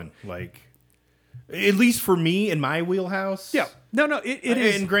they're doing. Like, at least for me in my wheelhouse. Yeah. No, it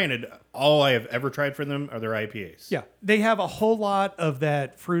is. And granted, all I have ever tried for them are their IPAs. Yeah, they have a whole lot of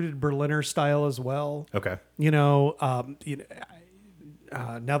that fruited Berliner style as well. Okay. Now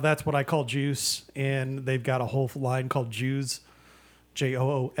that's what I call juice, and they've got a whole line called Joos,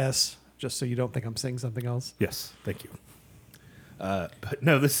 Joos. Just so you don't think I'm saying something else. Yes, thank you. But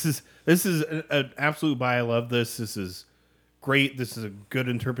no, this is an absolute buy. I love this. This is great. This is a good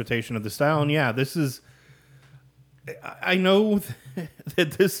interpretation of the style, and yeah, this is. I know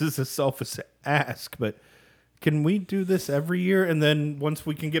that this is a selfish ask, but can we do this every year? And then once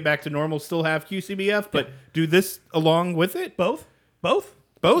we can get back to normal, still have QCBF, but do this along with it? Both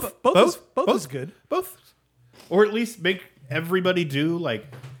is good. Both. Or at least make everybody do, like,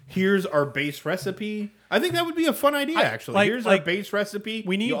 here's our base recipe. I think that would be a fun idea, actually. Here's our base recipe.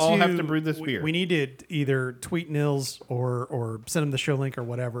 You all have to brew this beer. We need to either tweet Nils or send him the show link or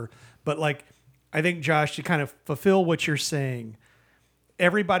whatever. But, like, I think, Josh, to kind of fulfill what you're saying,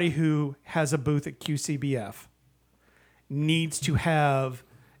 everybody who has a booth at QCBF needs to have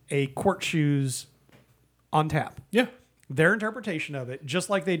a Quart Shoes on tap. Yeah. Their interpretation of it, just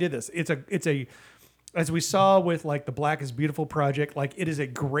like they did this. It's a as we saw with like the Black is Beautiful project, like it is a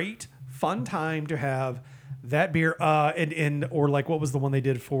great fun time to have that beer or like what was the one they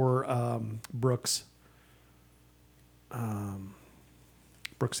did for Brooks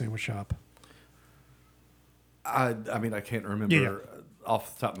Sandwich Shop. I mean, I can't remember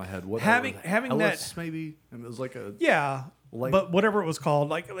off the top of my head what having Ellis, that maybe it was like a but whatever it was called,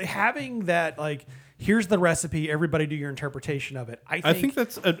 like having that, like here's the recipe, everybody do your interpretation of it. I think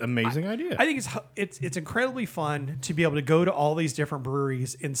that's an amazing idea. I think it's incredibly fun to be able to go to all these different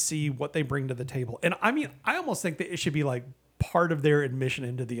breweries and see what they bring to the table. And I mean, I almost think that it should be like part of their admission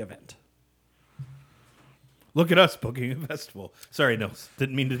into the event. Look at us booking a festival. Sorry, no,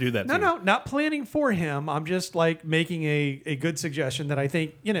 didn't mean to do that. No, not planning for him. I'm just like making a good suggestion that I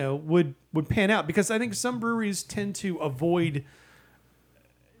think, would pan out, because I think some breweries tend to avoid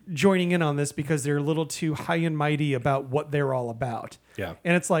joining in on this because they're a little too high and mighty about what they're all about. Yeah.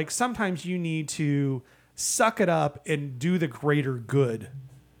 And it's like sometimes you need to suck it up and do the greater good.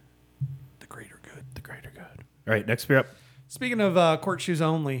 The greater good. The greater good. All right, next beer up. Speaking of Quart Shoes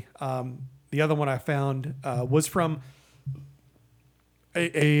only, the other one I found was from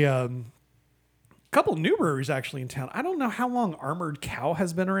a couple new breweries actually in town. I don't know how long Armored Cow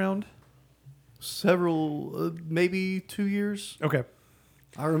has been around. several, maybe 2 years. Okay.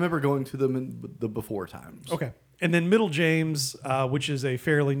 I remember going to them in the before times. Okay. And then Middle James, which is a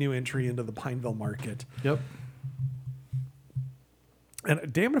fairly new entry into the Pineville market. Yep.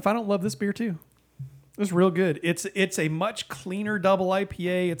 And damn it if I don't love this beer too. It's real good. It's a much cleaner double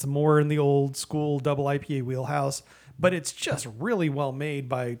IPA. It's more in the old school double IPA wheelhouse, but it's just really well made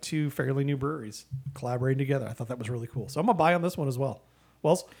by two fairly new breweries collaborating together. I thought that was really cool. So I'm going to buy on this one as well.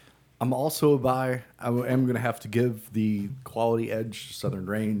 Wells? I'm also a buy. I am going to have to give the quality edge to Southern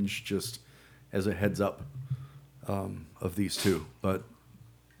Range just as a heads up of these two, but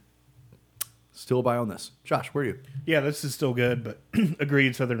still a buy on this. Josh, where are you? Yeah, this is still good, but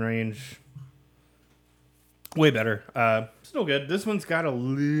agreed, Southern Range. Way better. Still good. This one's got a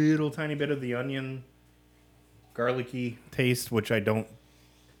little tiny bit of the onion, garlicky taste, which I don't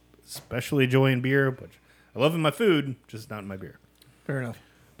especially enjoy in beer, but I love in my food, just not in my beer. Fair enough.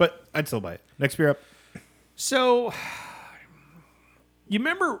 But I'd still buy it. Next beer up. So, you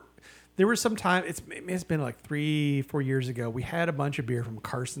remember there was some time, it's been like 3-4 years ago, we had a bunch of beer from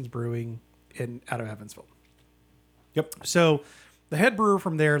Carson's Brewing out of Evansville. Yep. So, the head brewer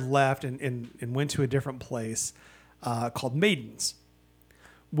from there left and went to a different place called Maidens.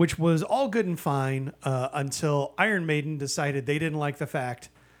 which was all good and fine until Iron Maiden decided they didn't like the fact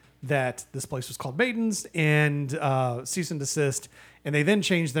that this place was called Maiden's and cease and desist. And they then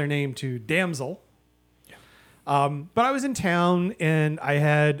changed their name to Damsel. But I was in town and I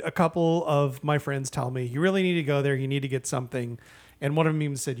had a couple of my friends tell me, you really need to go there. You need to get something. And one of them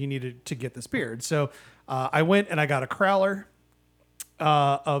even said, you needed to get this beard. So I went and I got a crowler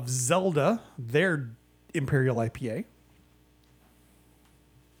of Zelda, their Imperial IPA.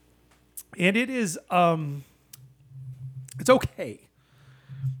 And it is, it's okay.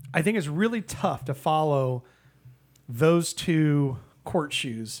 I think it's really tough to follow those two court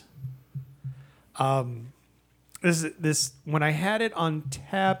shoes. This when I had it on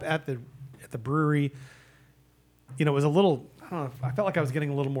tap at the brewery, it was a little. I don't know. I felt like I was getting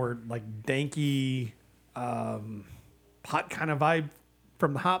a little more like danky, hot kind of vibe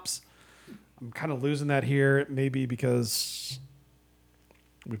from the hops. I'm kind of losing that here, maybe because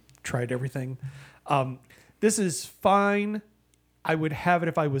we've tried everything. This is fine. I would have it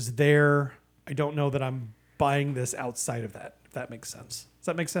if I was there. I don't know that I'm buying this outside of that, if that makes sense. Does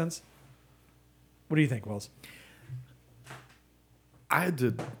that make sense? What do you think, Wells? I had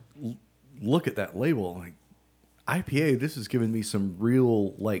to look at that label. Like, IPA, this is giving me some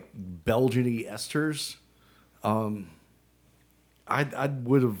real, like, Belgian-y esters. I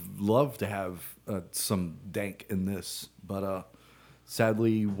would have loved to have some dank in this, but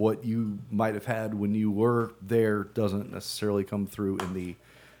sadly, what you might have had when you were there doesn't necessarily come through in the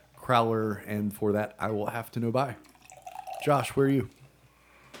crowler, and for that, I will have to know by. Josh, where are you?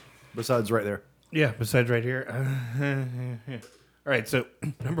 Besides right there. Yeah, besides right here. All right, so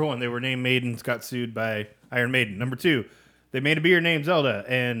number one, they were named Maidens, got sued by Iron Maiden. Number two, they made a beer named Zelda,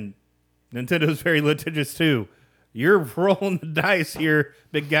 and Nintendo's very litigious too. You're rolling the dice here,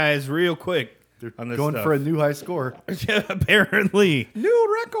 big guys, real quick. They're on this going stuff. for a new high score. Yeah, apparently.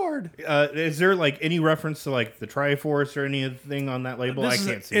 New record. Is there like any reference to like the Triforce or anything on that label? I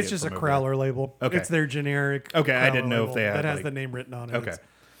can't see it. It's just a crowler label. Okay. It's their generic. Okay, I didn't know label if they had that has like, the name written on it. Okay.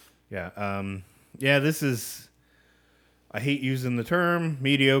 Yeah. Yeah. This is. I hate using the term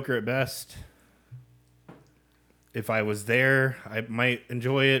mediocre at best. If I was there, I might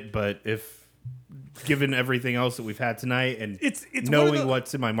enjoy it, but if given everything else that we've had tonight and it's knowing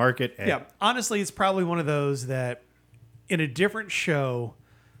what's in my market, yeah, honestly, it's probably one of those that in a different show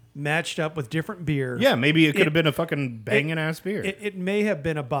matched up with different beer. Yeah, maybe it could have been a fucking banging ass beer. It may have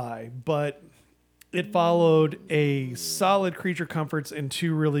been a buy, but it followed a solid Creature Comforts and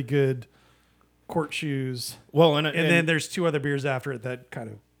two really good court shoes. Well, and then there's two other beers after it that kind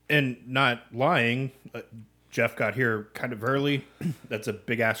of. And not lying, Jeff got here kind of early. That's a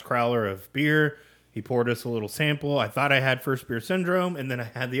big ass crowler of beer. He poured us a little sample. I thought I had first beer syndrome, and then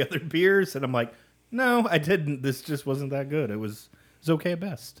I had the other beers, and I'm like, no, I didn't. This just wasn't that good. It was okay at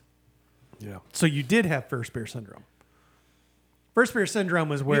best. Yeah. So you did have first beer syndrome. First beer syndrome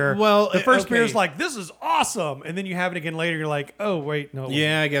was where the first beer is like, this is awesome. And then you have it again later. You're like, oh, wait, no.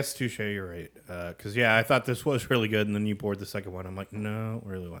 Yeah, I guess touche, you're right. Because, I thought this was really good. And then you poured the second one. I'm like, no, it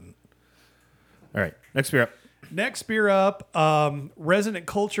really wasn't. All right. Next beer up. Next beer up, Resonant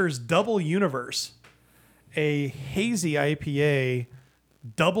Culture's Double Universe, a hazy IPA,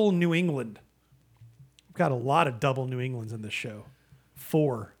 double New England. We've got a lot of double New Englands in this show.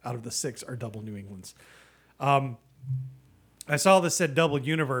 4 out of the 6 are double New Englands. I saw this said Double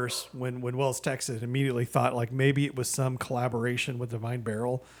Universe when Wells texted. Immediately thought like maybe it was some collaboration with Divine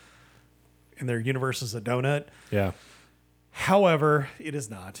Barrel, and their universe is a donut. Yeah. However, it is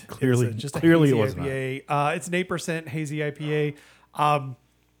not. Clearly, it's just a clearly hazy it was IPA. It's an 8% hazy IPA.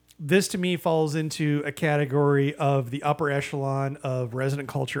 This to me falls into a category of the upper echelon of Resonant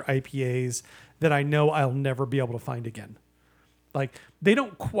Culture IPAs that I know I'll never be able to find again. Like, they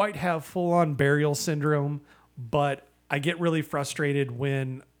don't quite have full-on burial syndrome, but I get really frustrated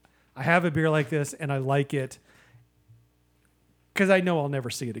when I have a beer like this and I like it because I know I'll never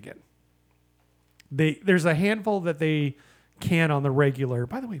see it again. There's a handful that they can on the regular.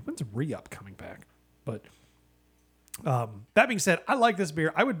 By the way, when's Re-Up coming back? But that being said, I like this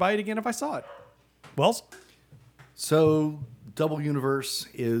beer. I would buy it again if I saw it. Wells? So, Double Universe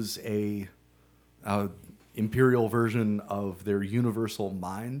is a imperial version of their Universal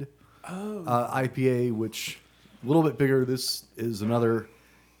Mind IPA, which a little bit bigger. This is another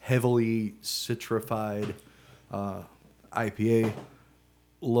heavily citrified IPA.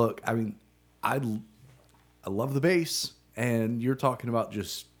 Look, I mean, I love the base, and you're talking about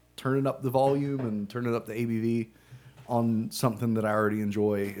just turning up the volume and turning up the ABV on something that I already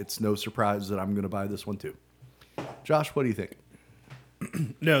enjoy. It's no surprise that I'm going to buy this one too. Josh, what do you think?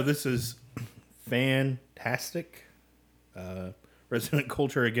 No, this is fantastic. Resident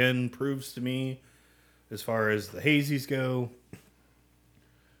Culture again proves to me, as far as the hazies go,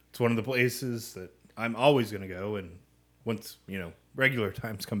 it's one of the places that I'm always going to go. And once, regular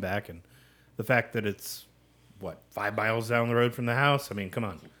times come back, and the fact that it's, 5 miles down the road from the house? I mean, come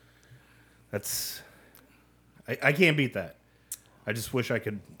on. I can't beat that. I just wish I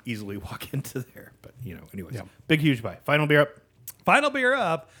could easily walk into there. But, anyways. Yeah. Big, huge buy. Final beer up. Final beer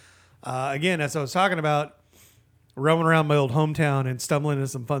up. Again, as I was talking about, roaming around my old hometown and stumbling into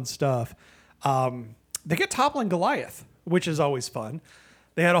some fun stuff. They get Toppling Goliath, which is always fun.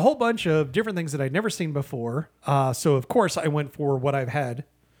 They had a whole bunch of different things that I'd never seen before. So, of course, I went for what I've had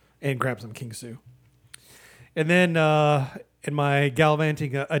and grabbed some King Sue. And then in my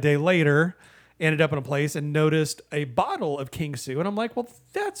gallivanting a day later, ended up in a place and noticed a bottle of King Sue. And I'm like, well,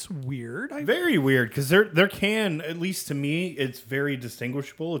 that's weird. Very weird, because their can, at least to me, it's very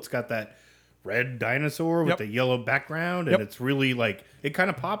distinguishable. It's got that red dinosaur with the yellow background, and it's really it kind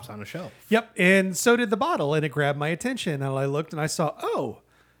of pops on a shelf. Yep, and so did the bottle, and it grabbed my attention. And I looked and I saw,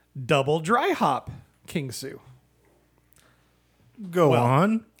 double dry hop King Sue. Go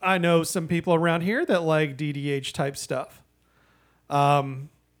on. I know some people around here that like DDH type stuff.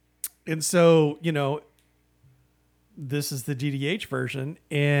 And so, this is the DDH version,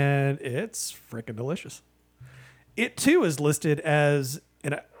 and it's freaking delicious. It, too, is listed as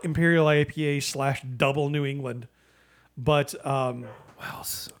an Imperial IPA / double New England. But, well,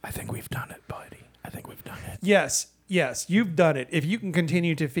 I think we've done it, buddy. I think we've done it. Yes, you've done it. If you can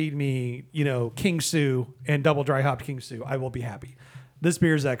continue to feed me, King Sue and double dry hopped King Sue, I will be happy. This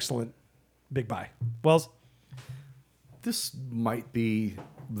beer is excellent. Big buy. Wells? This might be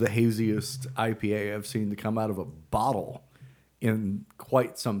the haziest IPA I've seen to come out of a bottle in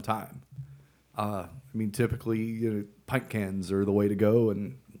quite some time. Typically, pint cans are the way to go,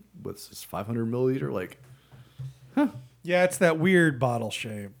 and what's this, 500 milliliter? Yeah, it's that weird bottle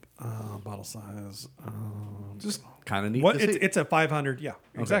shape, bottle size. Just kind of neat. It's a 500. Yeah,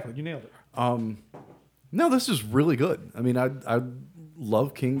 exactly. Okay. You nailed it. No, this is really good. I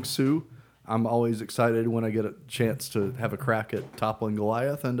love King Sue. I'm always excited when I get a chance to have a crack at Toppling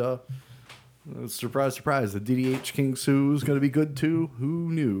Goliath, and surprise, surprise, the DDH King Sue is going to be good too.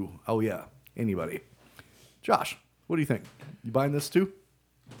 Who knew? Oh yeah, anybody. Josh, what do you think? You buying this too?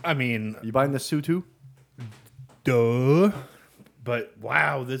 You buying this Sue too? Duh. But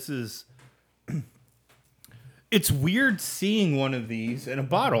wow, this is. It's weird seeing one of these in a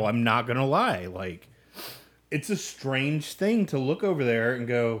bottle. I'm not gonna lie. It's a strange thing to look over there and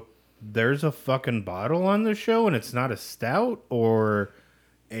go, there's a fucking bottle on the show, and it's not a stout or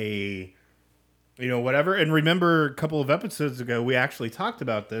a, whatever. And remember, a couple of episodes ago, we actually talked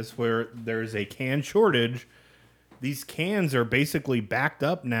about this, where there's a can shortage. These cans are basically backed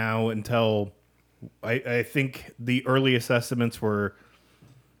up now until, I think the earliest estimates were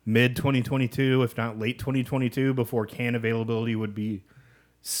mid-2022, if not late 2022, before can availability would be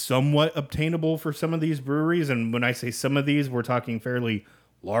somewhat obtainable for some of these breweries. And when I say some of these, we're talking fairly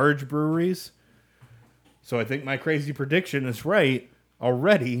large breweries. So I think my crazy prediction is right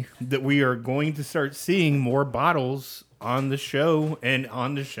already, that we are going to start seeing more bottles on the show and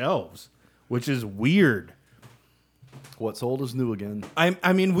on the shelves, which is weird. What's old is new again.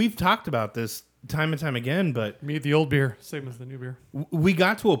 We've talked about this time and time again, but meet the old beer, same as the new beer. We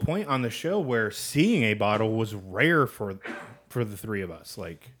got to a point on the show where seeing a bottle was rare for the three of us.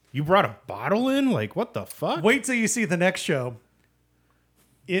 You brought a bottle in? What the fuck? Wait till you see the next show.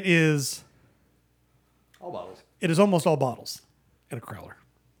 It is all bottles. It is almost all bottles and a crowler.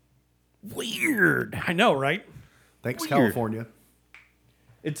 Weird. I know, right? Thanks, weird. California.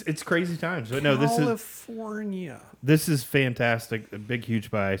 It's crazy times. But no, California. This is fantastic. A big, huge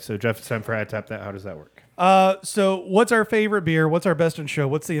buy. So, Jeff, it's time for Hat Tap That. How does that work? So what's our favorite beer? What's our best in show?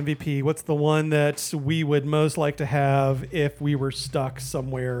 What's the MVP? What's the one that we would most like to have if we were stuck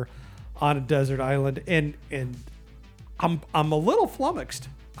somewhere on a desert island? And I'm a little flummoxed.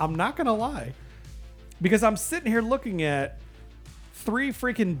 I'm not going to lie. Because I'm sitting here looking at 3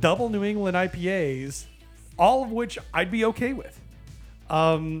 freaking double New England IPAs, all of which I'd be okay with.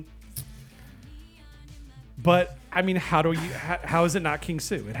 But how is it not King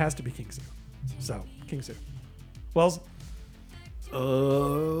Sue? It has to be King Sue. So, King Sue. Wells?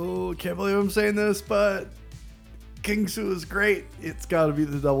 Oh, can't believe I'm saying this, but King Sue is great. It's got to be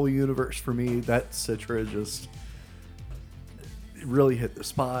the double universe for me. That Citra just really hit the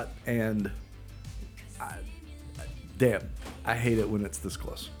spot, and damn, I hate it when it's this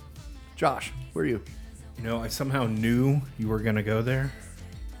close. Josh, where are you? I somehow knew you were going to go there.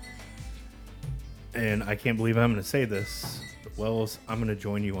 And I can't believe I'm going to say this, but Wells, I'm going to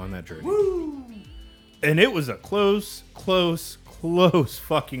join you on that journey. Woo! And it was a close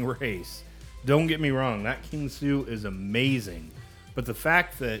fucking race. Don't get me wrong, that King Sue is amazing. But the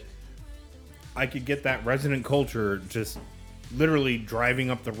fact that I could get that resident culture just literally driving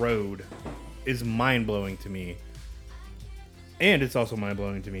up the road is mind-blowing to me. And it's also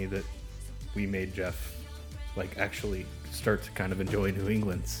mind-blowing to me that we made Jeff like actually start to kind of enjoy New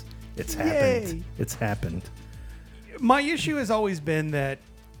England's. It's happened. Yay. It's happened. My issue has always been that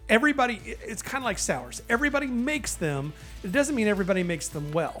everybody, it's kind of like sours. Everybody makes them. It doesn't mean everybody makes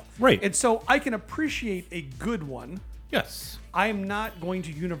them well. Right. And so I can appreciate a good one. Yes. I am not going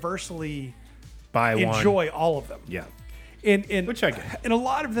to universally Buy one. enjoy all of them. Yeah. And Which I get. And a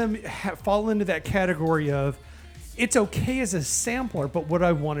lot of them fall into that category of it's okay as a sampler, but would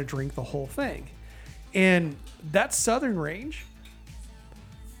I want to drink the whole thing? And that Southern Range,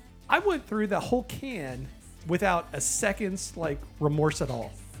 I went through the whole can without a second's like remorse at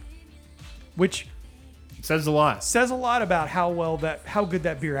all, which It says a lot. says a lot about how good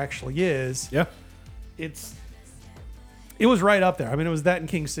that beer actually is. Yeah. It was right up there. I mean, it was that and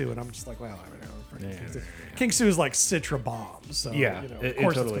King Sue, and I'm just like, wow. Yeah. King Sue is like Citra bomb. So Yeah, you know, it of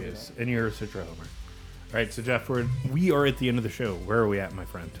course totally it's is. And you're a Citra homer. All right, so Jeff, we are at the end of the show. Where are we at, my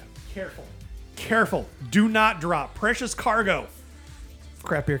friend? Careful. Do not drop precious cargo.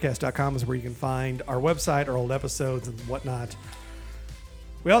 Craftbeercast.com is where you can find our website, our old episodes, and whatnot.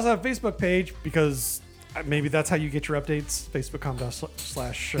 We also have a Facebook page because maybe that's how you get your updates.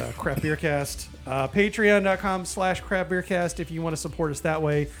 Facebook.com/craftbeercast. Patreon.com/craftbeercast if you want to support us that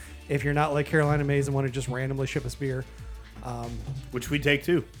way. If you're not like Carolina Mays and want to just randomly ship us beer. Which we take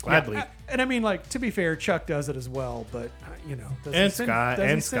too, gladly. Yeah, and I mean, like, to be fair, Chuck does it as well, but, you know. And Scott,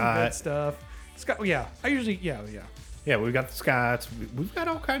 and Scott. Good stuff. Scott, yeah. I usually, yeah. Yeah, we've got the Scots. We've got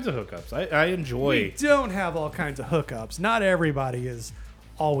all kinds of hookups. I enjoy. We don't have all kinds of hookups. Not everybody is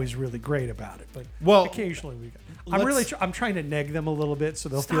always really great about it, but occasionally we got. I'm trying to neg them a little bit so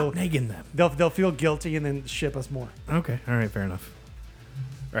they'll feel negging them. They'll feel guilty and then ship us more. Okay, all right, fair enough.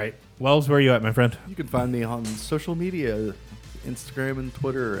 All right, Wells, where are you at, my friend? You can find me on social media, Instagram and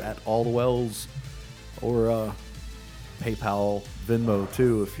Twitter at All the Wells, or PayPal, Venmo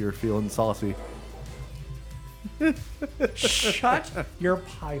too if you're feeling saucy. Shut your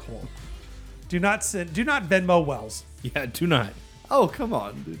pie hole. Do not Venmo Wells. Yeah, do not. Oh, come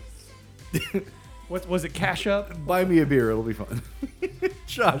on, dude. What was it? Cash Up? Buy me a beer. It'll be fun.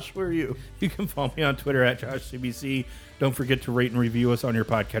 Josh, where are you? You can follow me on Twitter at JoshCBC. Don't forget to rate and review us on your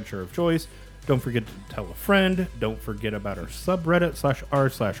podcatcher of choice. Don't forget to tell a friend. Don't forget about our subreddit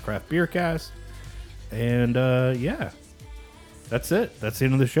 /r/craftbeercast. And yeah, that's it. That's the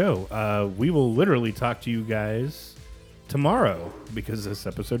end of the show. We will literally talk to you guys tomorrow because this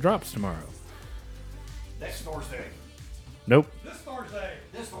episode drops tomorrow. Next Thursday. Nope. This Thursday.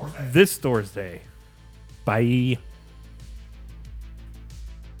 This Thursday. Bye.